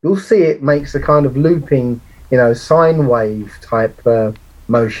 you'll see it makes a kind of looping, sine wave type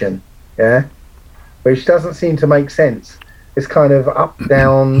motion, which doesn't seem to make sense. It's kind of up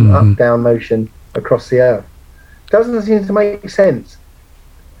down motion across the Earth. Doesn't seem to make sense.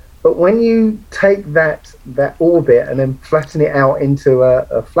 But when you take that orbit and then flatten it out into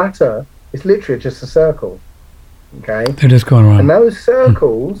a flat Earth, it's literally just a circle. Okay. They're just going around. And those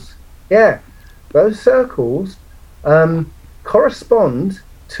circles, correspond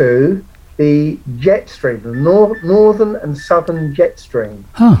to the jet stream, the northern and southern jet stream.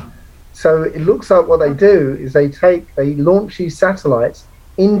 So it looks like what they do is they launch these satellites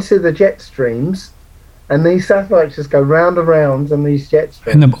into the jet streams, and these satellites just go round and round on these jet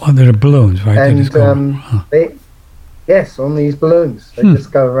streams. And they're balloons, right? And on these balloons, they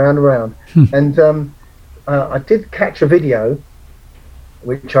just go round and round. And I did catch a video,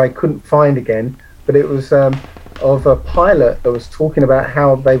 which I couldn't find again, but it was of a pilot that was talking about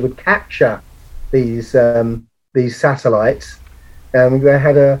how they would capture these satellites. They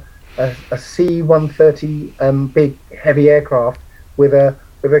had a C-130 big heavy aircraft with a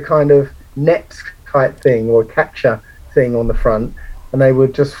kind of net type thing or a capture thing on the front, and they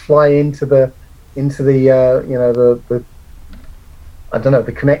would just fly into the I don't know,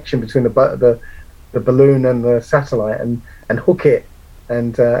 the connection between the balloon and the satellite and hook it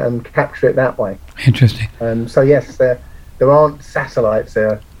and capture it that way. Interesting. So yes, there aren't satellites,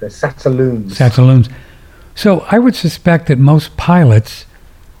 they're sataloons. Sataloons. So I would suspect that most pilots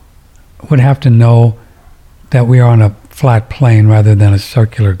would have to know that we are on a flat plane rather than a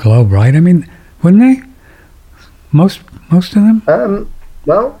circular globe, right? I mean, wouldn't they? Most of them?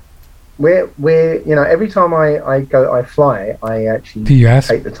 Well, we're every time I fly, I actually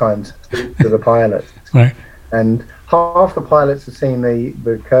take the time to the pilots. Right. And half the pilots have seen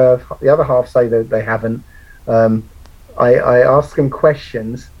the curve, the other half say that they haven't. I ask them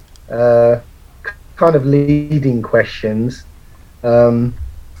questions, kind of leading questions,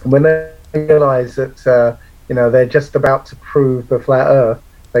 when they realize that they're just about to prove the flat Earth.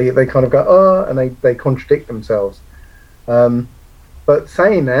 They kind of go, and they contradict themselves. But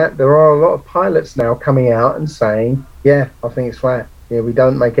saying that, there are a lot of pilots now coming out and saying, yeah, I think it's flat. Yeah, we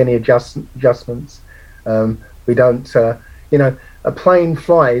don't make any adjustments. We don't, a plane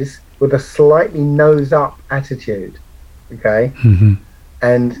flies with a slightly nose up attitude, okay? Mm-hmm.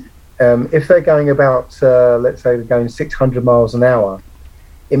 And if they're going about, let's say they're going 600 miles an hour,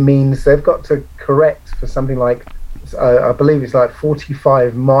 it means they've got to correct for something like, I believe it's like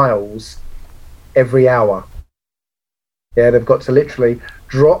 45 miles every hour. Yeah, they've got to literally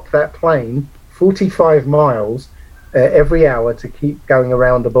drop that plane 45 miles every hour to keep going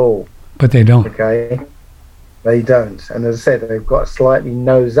around the ball. But they don't. Okay, they don't. And as I said, they've got a slightly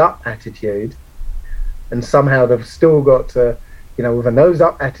nose-up attitude, and somehow they've still got to, with a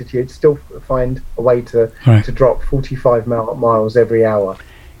nose-up attitude, still find a way to drop 45 miles every hour.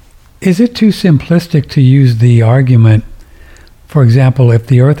 Is it too simplistic to use the argument, for example, if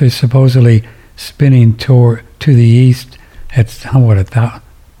the Earth is supposedly spinning to the east at 10,000,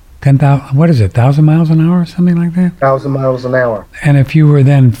 what is it, 1,000 miles an hour or something like that? 1,000 miles an hour. And if you were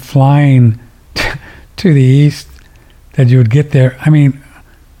then flying to the east, that you would get there, I mean,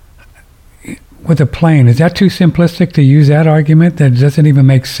 with a plane, is that too simplistic to use that argument that doesn't even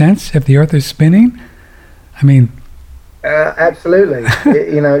make sense if the Earth is spinning? I mean... absolutely.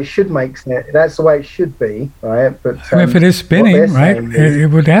 It should make sense. That's the way it should be, right? But if it is spinning, right, it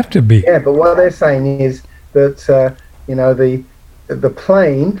would have to be. Yeah, but what they're saying is that the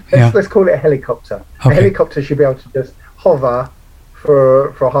plane. Let's call it a helicopter. Okay. A helicopter should be able to just hover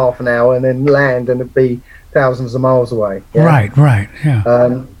for half an hour and then land, and it'd be thousands of miles away. Yeah? Right.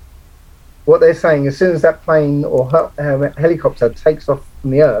 Yeah. What they're saying, as soon as that plane or helicopter takes off from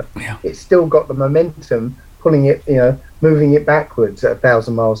the Earth, it's still got the momentum pulling it, moving it backwards at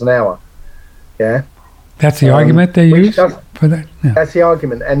 1,000 miles an hour. Yeah. That's the argument they use for that? Yeah. That's the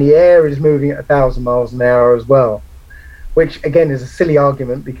argument. And the air is moving at 1,000 miles an hour as well, which, again, is a silly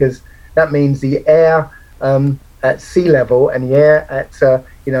argument, because that means the air at sea level and the air at,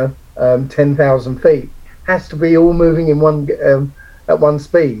 10,000 feet has to be all moving in at one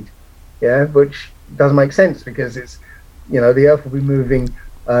speed, which doesn't make sense, because it's, the Earth will be moving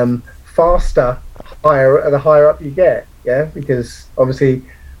faster the higher up you get, because obviously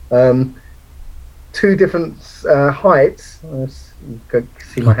two different heights. You can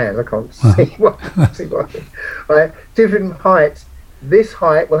see my hands. I can't see what. Right, different heights. This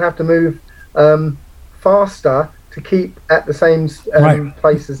height will have to move faster to keep at the same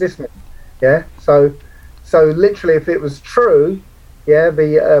place as this one. Yeah. So literally, if it was true,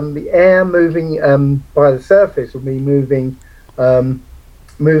 the air moving by the surface will be moving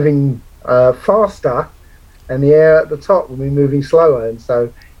faster, and the air at the top will be moving slower, and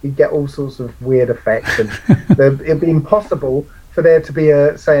so you get all sorts of weird effects, and it'd be impossible for there to be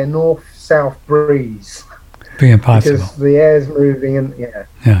a north-south breeze. Be impossible. Because the air's moving, and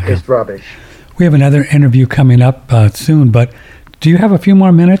it's rubbish. We have another interview coming up soon, but do you have a few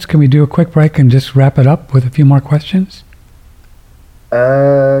more minutes? Can we do a quick break and just wrap it up with a few more questions?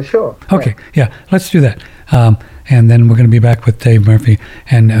 Sure. Okay, let's do that. And then we're going to be back with Dave Murphy.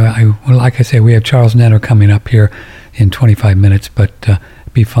 And like I say, we have Charles Netter coming up here in 25 minutes, but it'd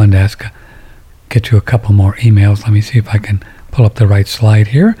be fun to get you a couple more emails. Let me see if I can pull up the right slide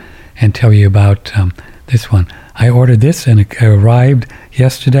here and tell you about this one. I ordered this and it arrived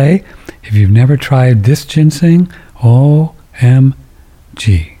yesterday. If you've never tried this ginseng,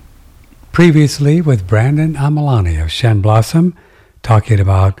 OMG. Previously with Brandon Amalani of Shen Blossom, talking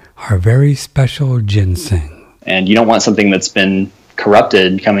about our very special ginseng. And you don't want something that's been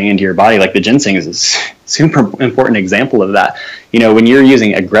corrupted coming into your body. Like the ginseng is a super important example of that. When you're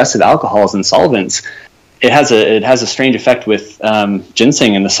using aggressive alcohols and solvents, it has a strange effect with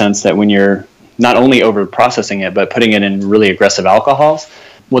ginseng, in the sense that when you're not only over processing it, but putting it in really aggressive alcohols,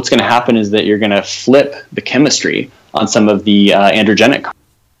 what's going to happen is that you're going to flip the chemistry on some of the androgenic.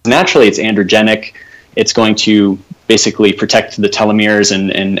 Naturally, it's androgenic. It's going to basically protect the telomeres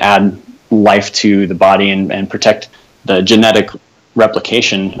and add life to the body and protect the genetic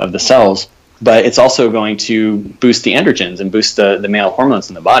replication of the cells. But it's also going to boost the androgens and boost the male hormones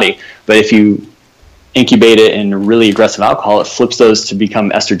in the body. But if you incubate it in really aggressive alcohol, it flips those to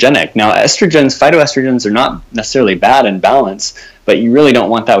become estrogenic. Now, phytoestrogens are not necessarily bad in balance, but you really don't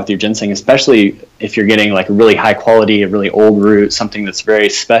want that with your ginseng, especially if you're getting like a really high quality, a really old root, something that's very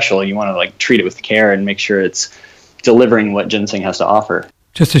special. You want to treat it with care and make sure it's delivering what ginseng has to offer.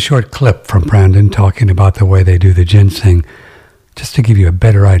 Just a short clip from Brandon talking about the way they do the ginseng, just to give you a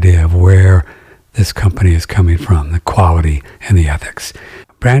better idea of where this company is coming from, the quality and the ethics.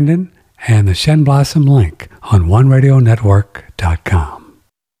 Brandon and the Shen Blossom link on OneRadioNetwork.com.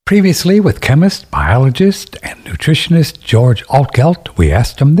 Previously, with chemist, biologist, and nutritionist George Altgeld, we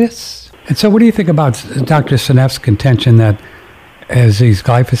asked him this. And so what do you think about Dr. Seneff's contention that as these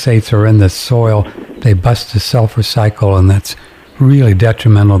glyphosates are in the soil, they bust the sulfur cycle, and that's really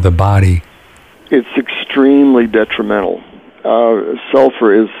detrimental to the body? It's extremely detrimental.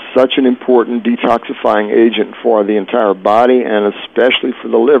 Sulfur is such an important detoxifying agent for the entire body and especially for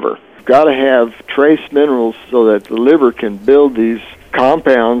the liver. You've got to have trace minerals so that the liver can build these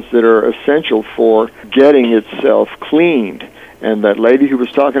compounds that are essential for getting itself cleaned. And that lady who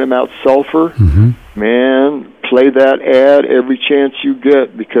was talking about sulfur, man, play that ad every chance you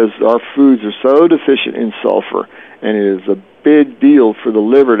get, because our foods are so deficient in sulfur, and it is a big deal for the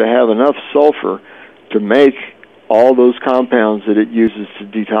liver to have enough sulfur to make all those compounds that it uses to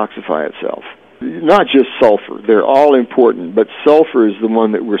detoxify itself. Not just sulfur, they're all important, but sulfur is the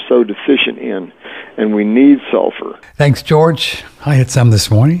one that we're so deficient in, and we need sulfur. Thanks, George. I had some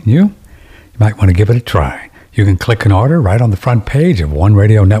this morning. You might want to give it a try. You can click an order right on the front page of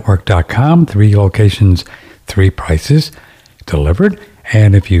OneRadioNetwork.com. 3 locations, 3 prices delivered.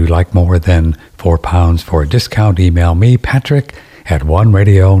 And if you like more than £4 for a discount, email me, Patrick, at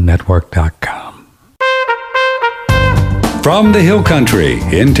OneRadioNetwork.com. From the Hill Country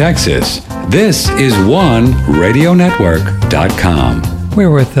in Texas, this is OneRadioNetwork.com.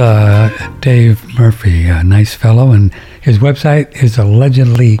 We're with Dave Murphy, a nice fellow, and his website is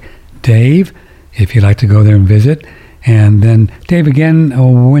Allegedly Dave, if you'd like to go there and visit. And then, Dave, again,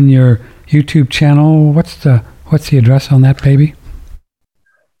 when your YouTube channel, what's the address on that, baby?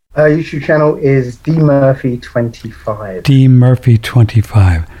 YouTube channel is DMurphy25.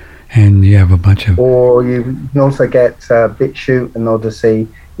 DMurphy25. And you have a bunch of... Or you can also get BitChute and Odyssey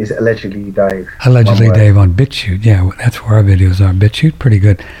is Allegedly Dave. Allegedly Dave on BitChute. Yeah, that's where our videos are. BitChute, pretty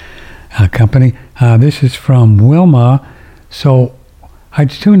good company. This is from Wilma. So I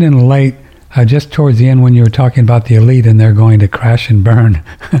tuned in late, just towards the end when you were talking about the elite and they're going to crash and burn.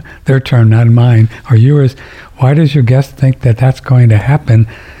 Their term, not mine, or yours. Why does your guest think that that's going to happen?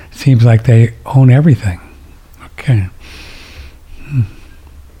 Seems like they own everything. Okay.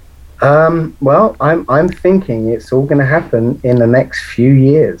 Well, I'm thinking it's all going to happen in the next few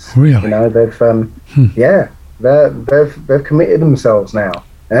years. Really? You know, they've they've committed themselves now.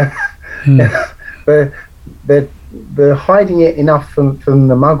 They're hiding it enough from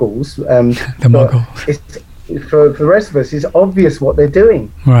the Muggles. The Muggles. For the rest of us, it's obvious what they're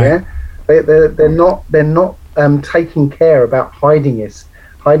doing. Right. Yeah, they're not taking care about hiding this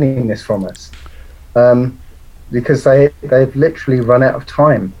from us, because they've literally run out of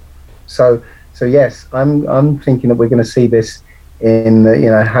time. So yes, I'm thinking that we're going to see this in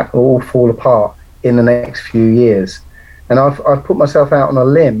all fall apart in the next few years, and I've put myself out on a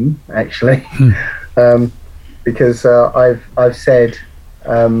limb actually, because I've said,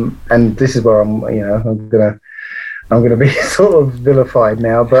 and this is where I'm gonna be sort of vilified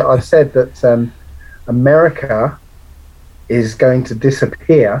now, but I've said that America is going to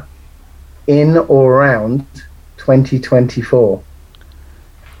disappear in or around 2024.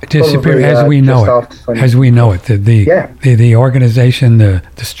 Disappear as we know it. As we know it. The organization, the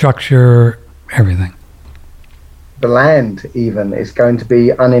structure, everything. The land even is going to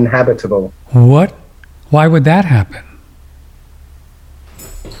be uninhabitable. What? Why would that happen?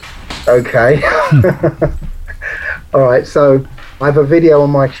 Okay. All right. So I have a video on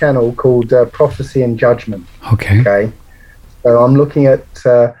my channel called Prophecy and Judgment. Okay. Okay. So I'm looking at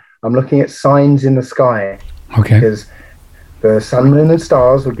signs in the sky. Okay. Because the sun, moon, and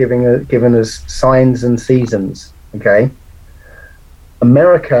stars were given us signs and seasons. Okay.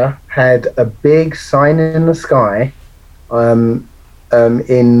 America had a big sign in the sky in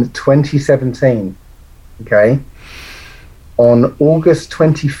 2017. Okay. On August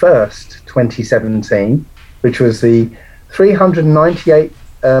 21st, 2017, which was the 398th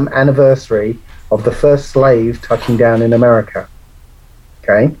anniversary of the first slave touching down in America.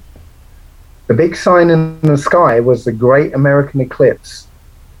 Okay. The big sign in the sky was the Great American Eclipse.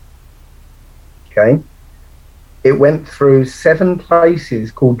 Okay. It went through 7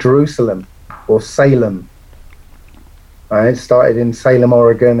 places called Jerusalem or Salem. It started in Salem,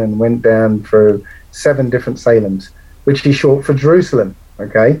 Oregon, and went down through 7 different Salems, which is short for Jerusalem.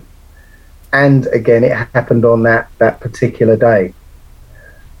 Okay. And again, it happened on that particular day.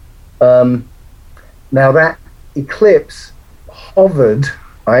 Now that eclipse hovered,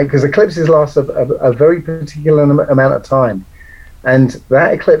 right? Because eclipses last a very particular amount of time, and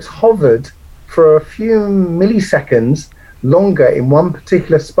that eclipse hovered for a few milliseconds longer in one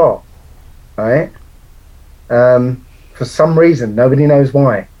particular spot, right? For some reason, nobody knows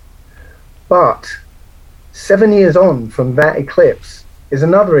why. But 7 years on from that eclipse is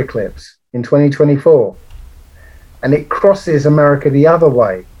another eclipse in 2024, and it crosses America the other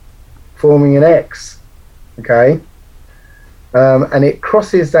way, forming an X. Okay, and it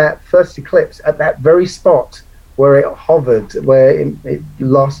crosses that first eclipse at that very spot where it hovered, where it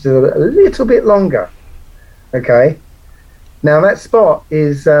lasted a little bit longer. Okay, now that spot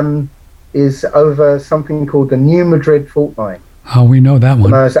is over something called the New Madrid fault line. Oh, we know that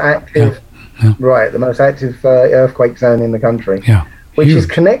one. The most active, right? The most active earthquake zone in the country. Yeah, which huge. is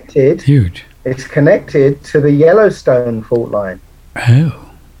connected. Huge. It's connected to the Yellowstone fault line. Oh.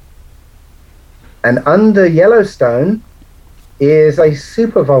 And under Yellowstone is a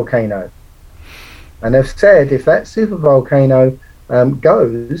supervolcano. And they've said if that supervolcano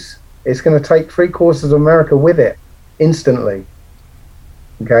goes, it's going to take 3/4 of America with it instantly.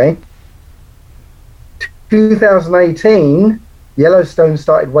 Okay? 2018, Yellowstone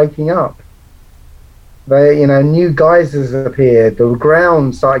started waking up. New geysers appeared. The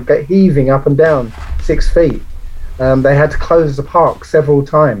ground started heaving up and down 6 feet. They had to close the park several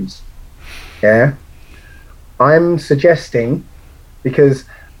times. Yeah, I'm suggesting, because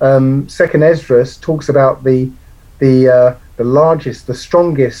Second Esdras talks about the largest, the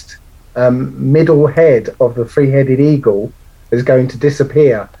strongest middle head of the three-headed eagle is going to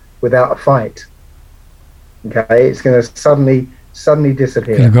disappear without a fight. Okay, it's going to suddenly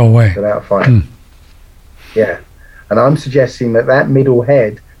disappear. Going to go away without a fight. Yeah, and I'm suggesting that middle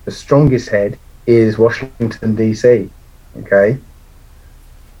head, the strongest head, is Washington D.C. Okay.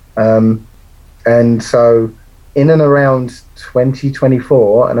 And so in and around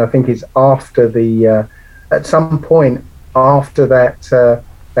 2024, and I think it's after at some point after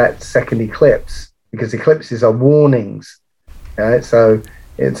that second eclipse, because eclipses are warnings. Right? So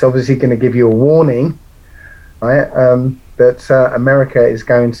it's obviously going to give you a warning, right? That America is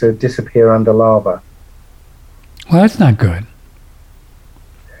going to disappear under lava. Well, that's not good.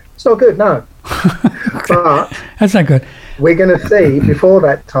 It's not good, no. But that's not good. We're going to see, before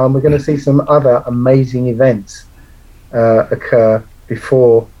that time, we're going to see some other amazing events occur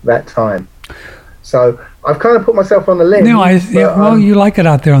before that time. So I've kind of put myself on the limb. No, you like it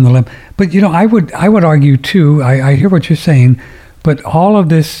out there on the limb. But, I would argue, too, I hear what you're saying, but all of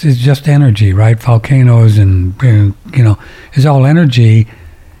this is just energy, right? Volcanoes and, is all energy.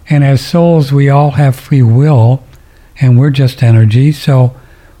 And as souls, we all have free will, and we're just energy. So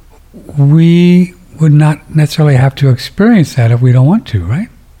we would not necessarily have to experience that if we don't want to, right?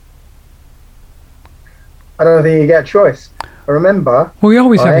 I don't think you get a choice. Remember, we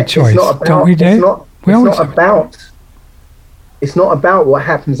always have a choice, don't we, Dave? It's not about what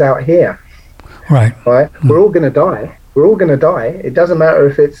happens out here. Right. We're all going to die. We're all going to die. It doesn't matter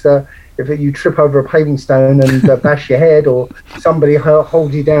if it's if you trip over a paving stone and bash your head, or somebody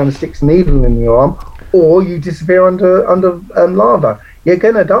holds you down and sticks a needle in your arm, or you disappear under lava. You're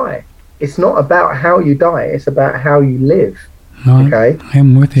going to die. It's not about how you die. It's about how you live. No, okay?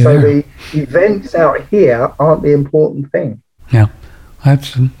 I'm with you. So there. The events out here aren't the important thing. Yeah,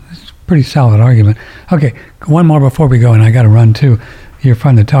 that's a pretty solid argument. Okay, one more before we go, and I got to run too. You're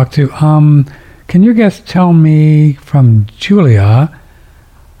fun to talk to. Can you guys tell me from Julia,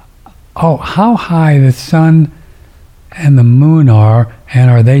 how high the sun and the moon are, and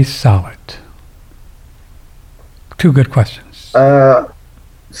are they solid? Two good questions.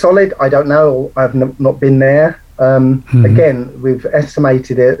 Solid, I don't know. I've not been there. Again, we've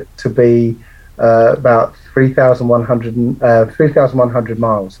estimated it to be about 3,100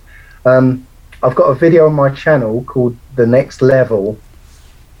 miles. I've got a video on my channel called The Next Level,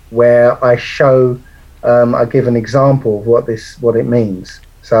 where I show, I give an example of what it means.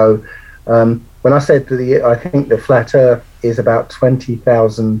 So when I said I think the flat Earth is about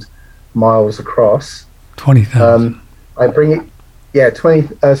 20,000 miles across. 20,000. I bring it,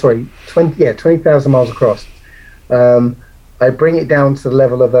 20,000 miles across. I bring it down to the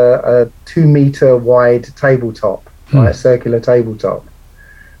level of a 2 meter wide tabletop, right, circular tabletop,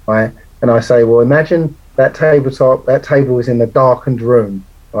 right? And I say, well, imagine that table is in a darkened room,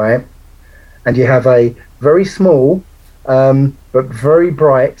 right? And you have a very small but very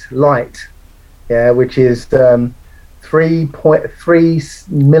bright light, which is 3.3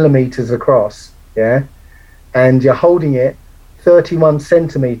 millimeters across, and you're holding it 31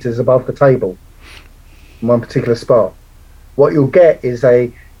 centimeters above the table in one particular spot. What you'll get is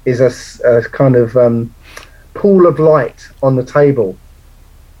a kind of pool of light on the table,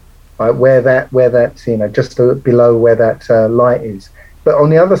 right, where that's just below where that light is. But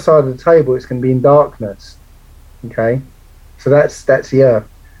on the other side of the table, it's going to be in darkness. Okay, so that's the Earth.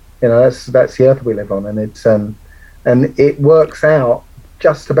 That's the Earth we live on, and it's and it works out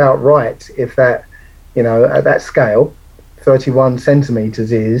just about right if at that scale, 31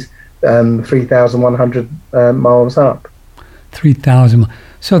 centimeters is 3,100 miles up. 3,000.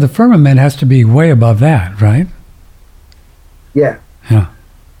 So the firmament has to be way above that, right? Yeah. Yeah.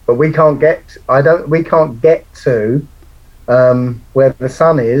 But we can't get to where the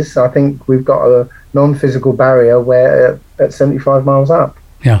sun is. I think we've got a non-physical barrier where at 75 miles up.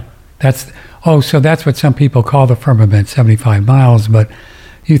 Yeah. So that's what some people call the firmament, 75 miles, but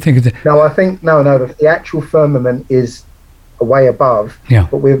you think it's... No, I think, the actual firmament is way above. Yeah.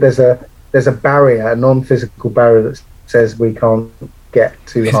 But there's a barrier, a non-physical barrier that says we can't get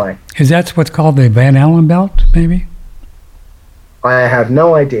too high. Is that what's called the Van Allen belt, maybe? I have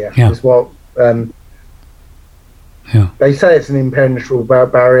no idea. Yeah. Is what they say it's an impenetrable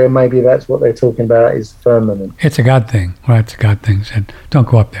barrier. Maybe that's what they're talking about is firmament. It's a God thing. Right, it's a God thing. Said, don't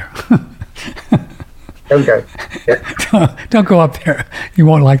go up there. Don't go. Yeah. Don't go up there. You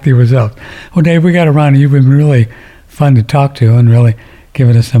won't like the result. Well, Dave, we got to run. You've been really fun to talk to and really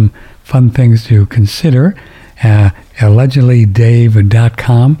given us some fun things to consider.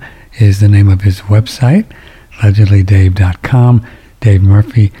 AllegedlyDave.com is the name of his website. AllegedlyDave.com. Dave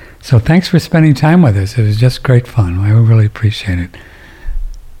Murphy. So thanks for spending time with us. It was just great fun. I really appreciate it.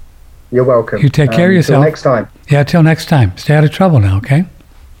 You're welcome. You take care of yourself. Till next time. Yeah, till next time. Stay out of trouble now, okay?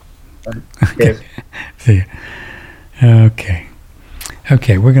 Yes. See you.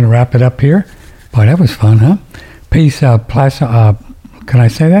 Okay, we're going to wrap it up here. Boy, that was fun, huh? Peace, can I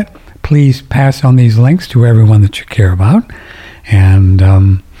say that? Please pass on these links to everyone that you care about. And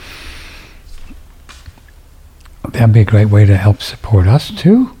that'd be a great way to help support us,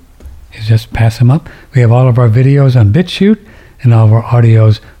 too, is just pass them up. We have all of our videos on BitChute and all of our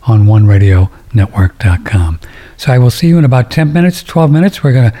audios on OneRadioNetwork.com. So I will see you in about 10 minutes, 12 minutes.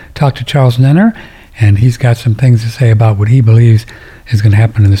 We're going to talk to Charles Nenner, and he's got some things to say about what he believes is going to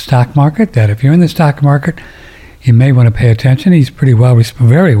happen in the stock market, that if you're in the stock market, you may want to pay attention. He's pretty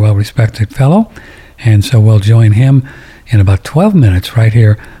very well-respected fellow, and so we'll join him in about 12 minutes right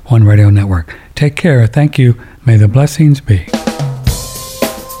here on Radio Network. Take care. Thank you. May the blessings be.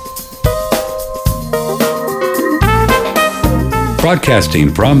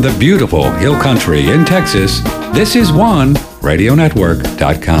 Broadcasting from the beautiful Hill Country in Texas, this is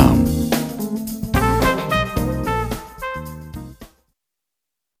OneRadioNetwork.com.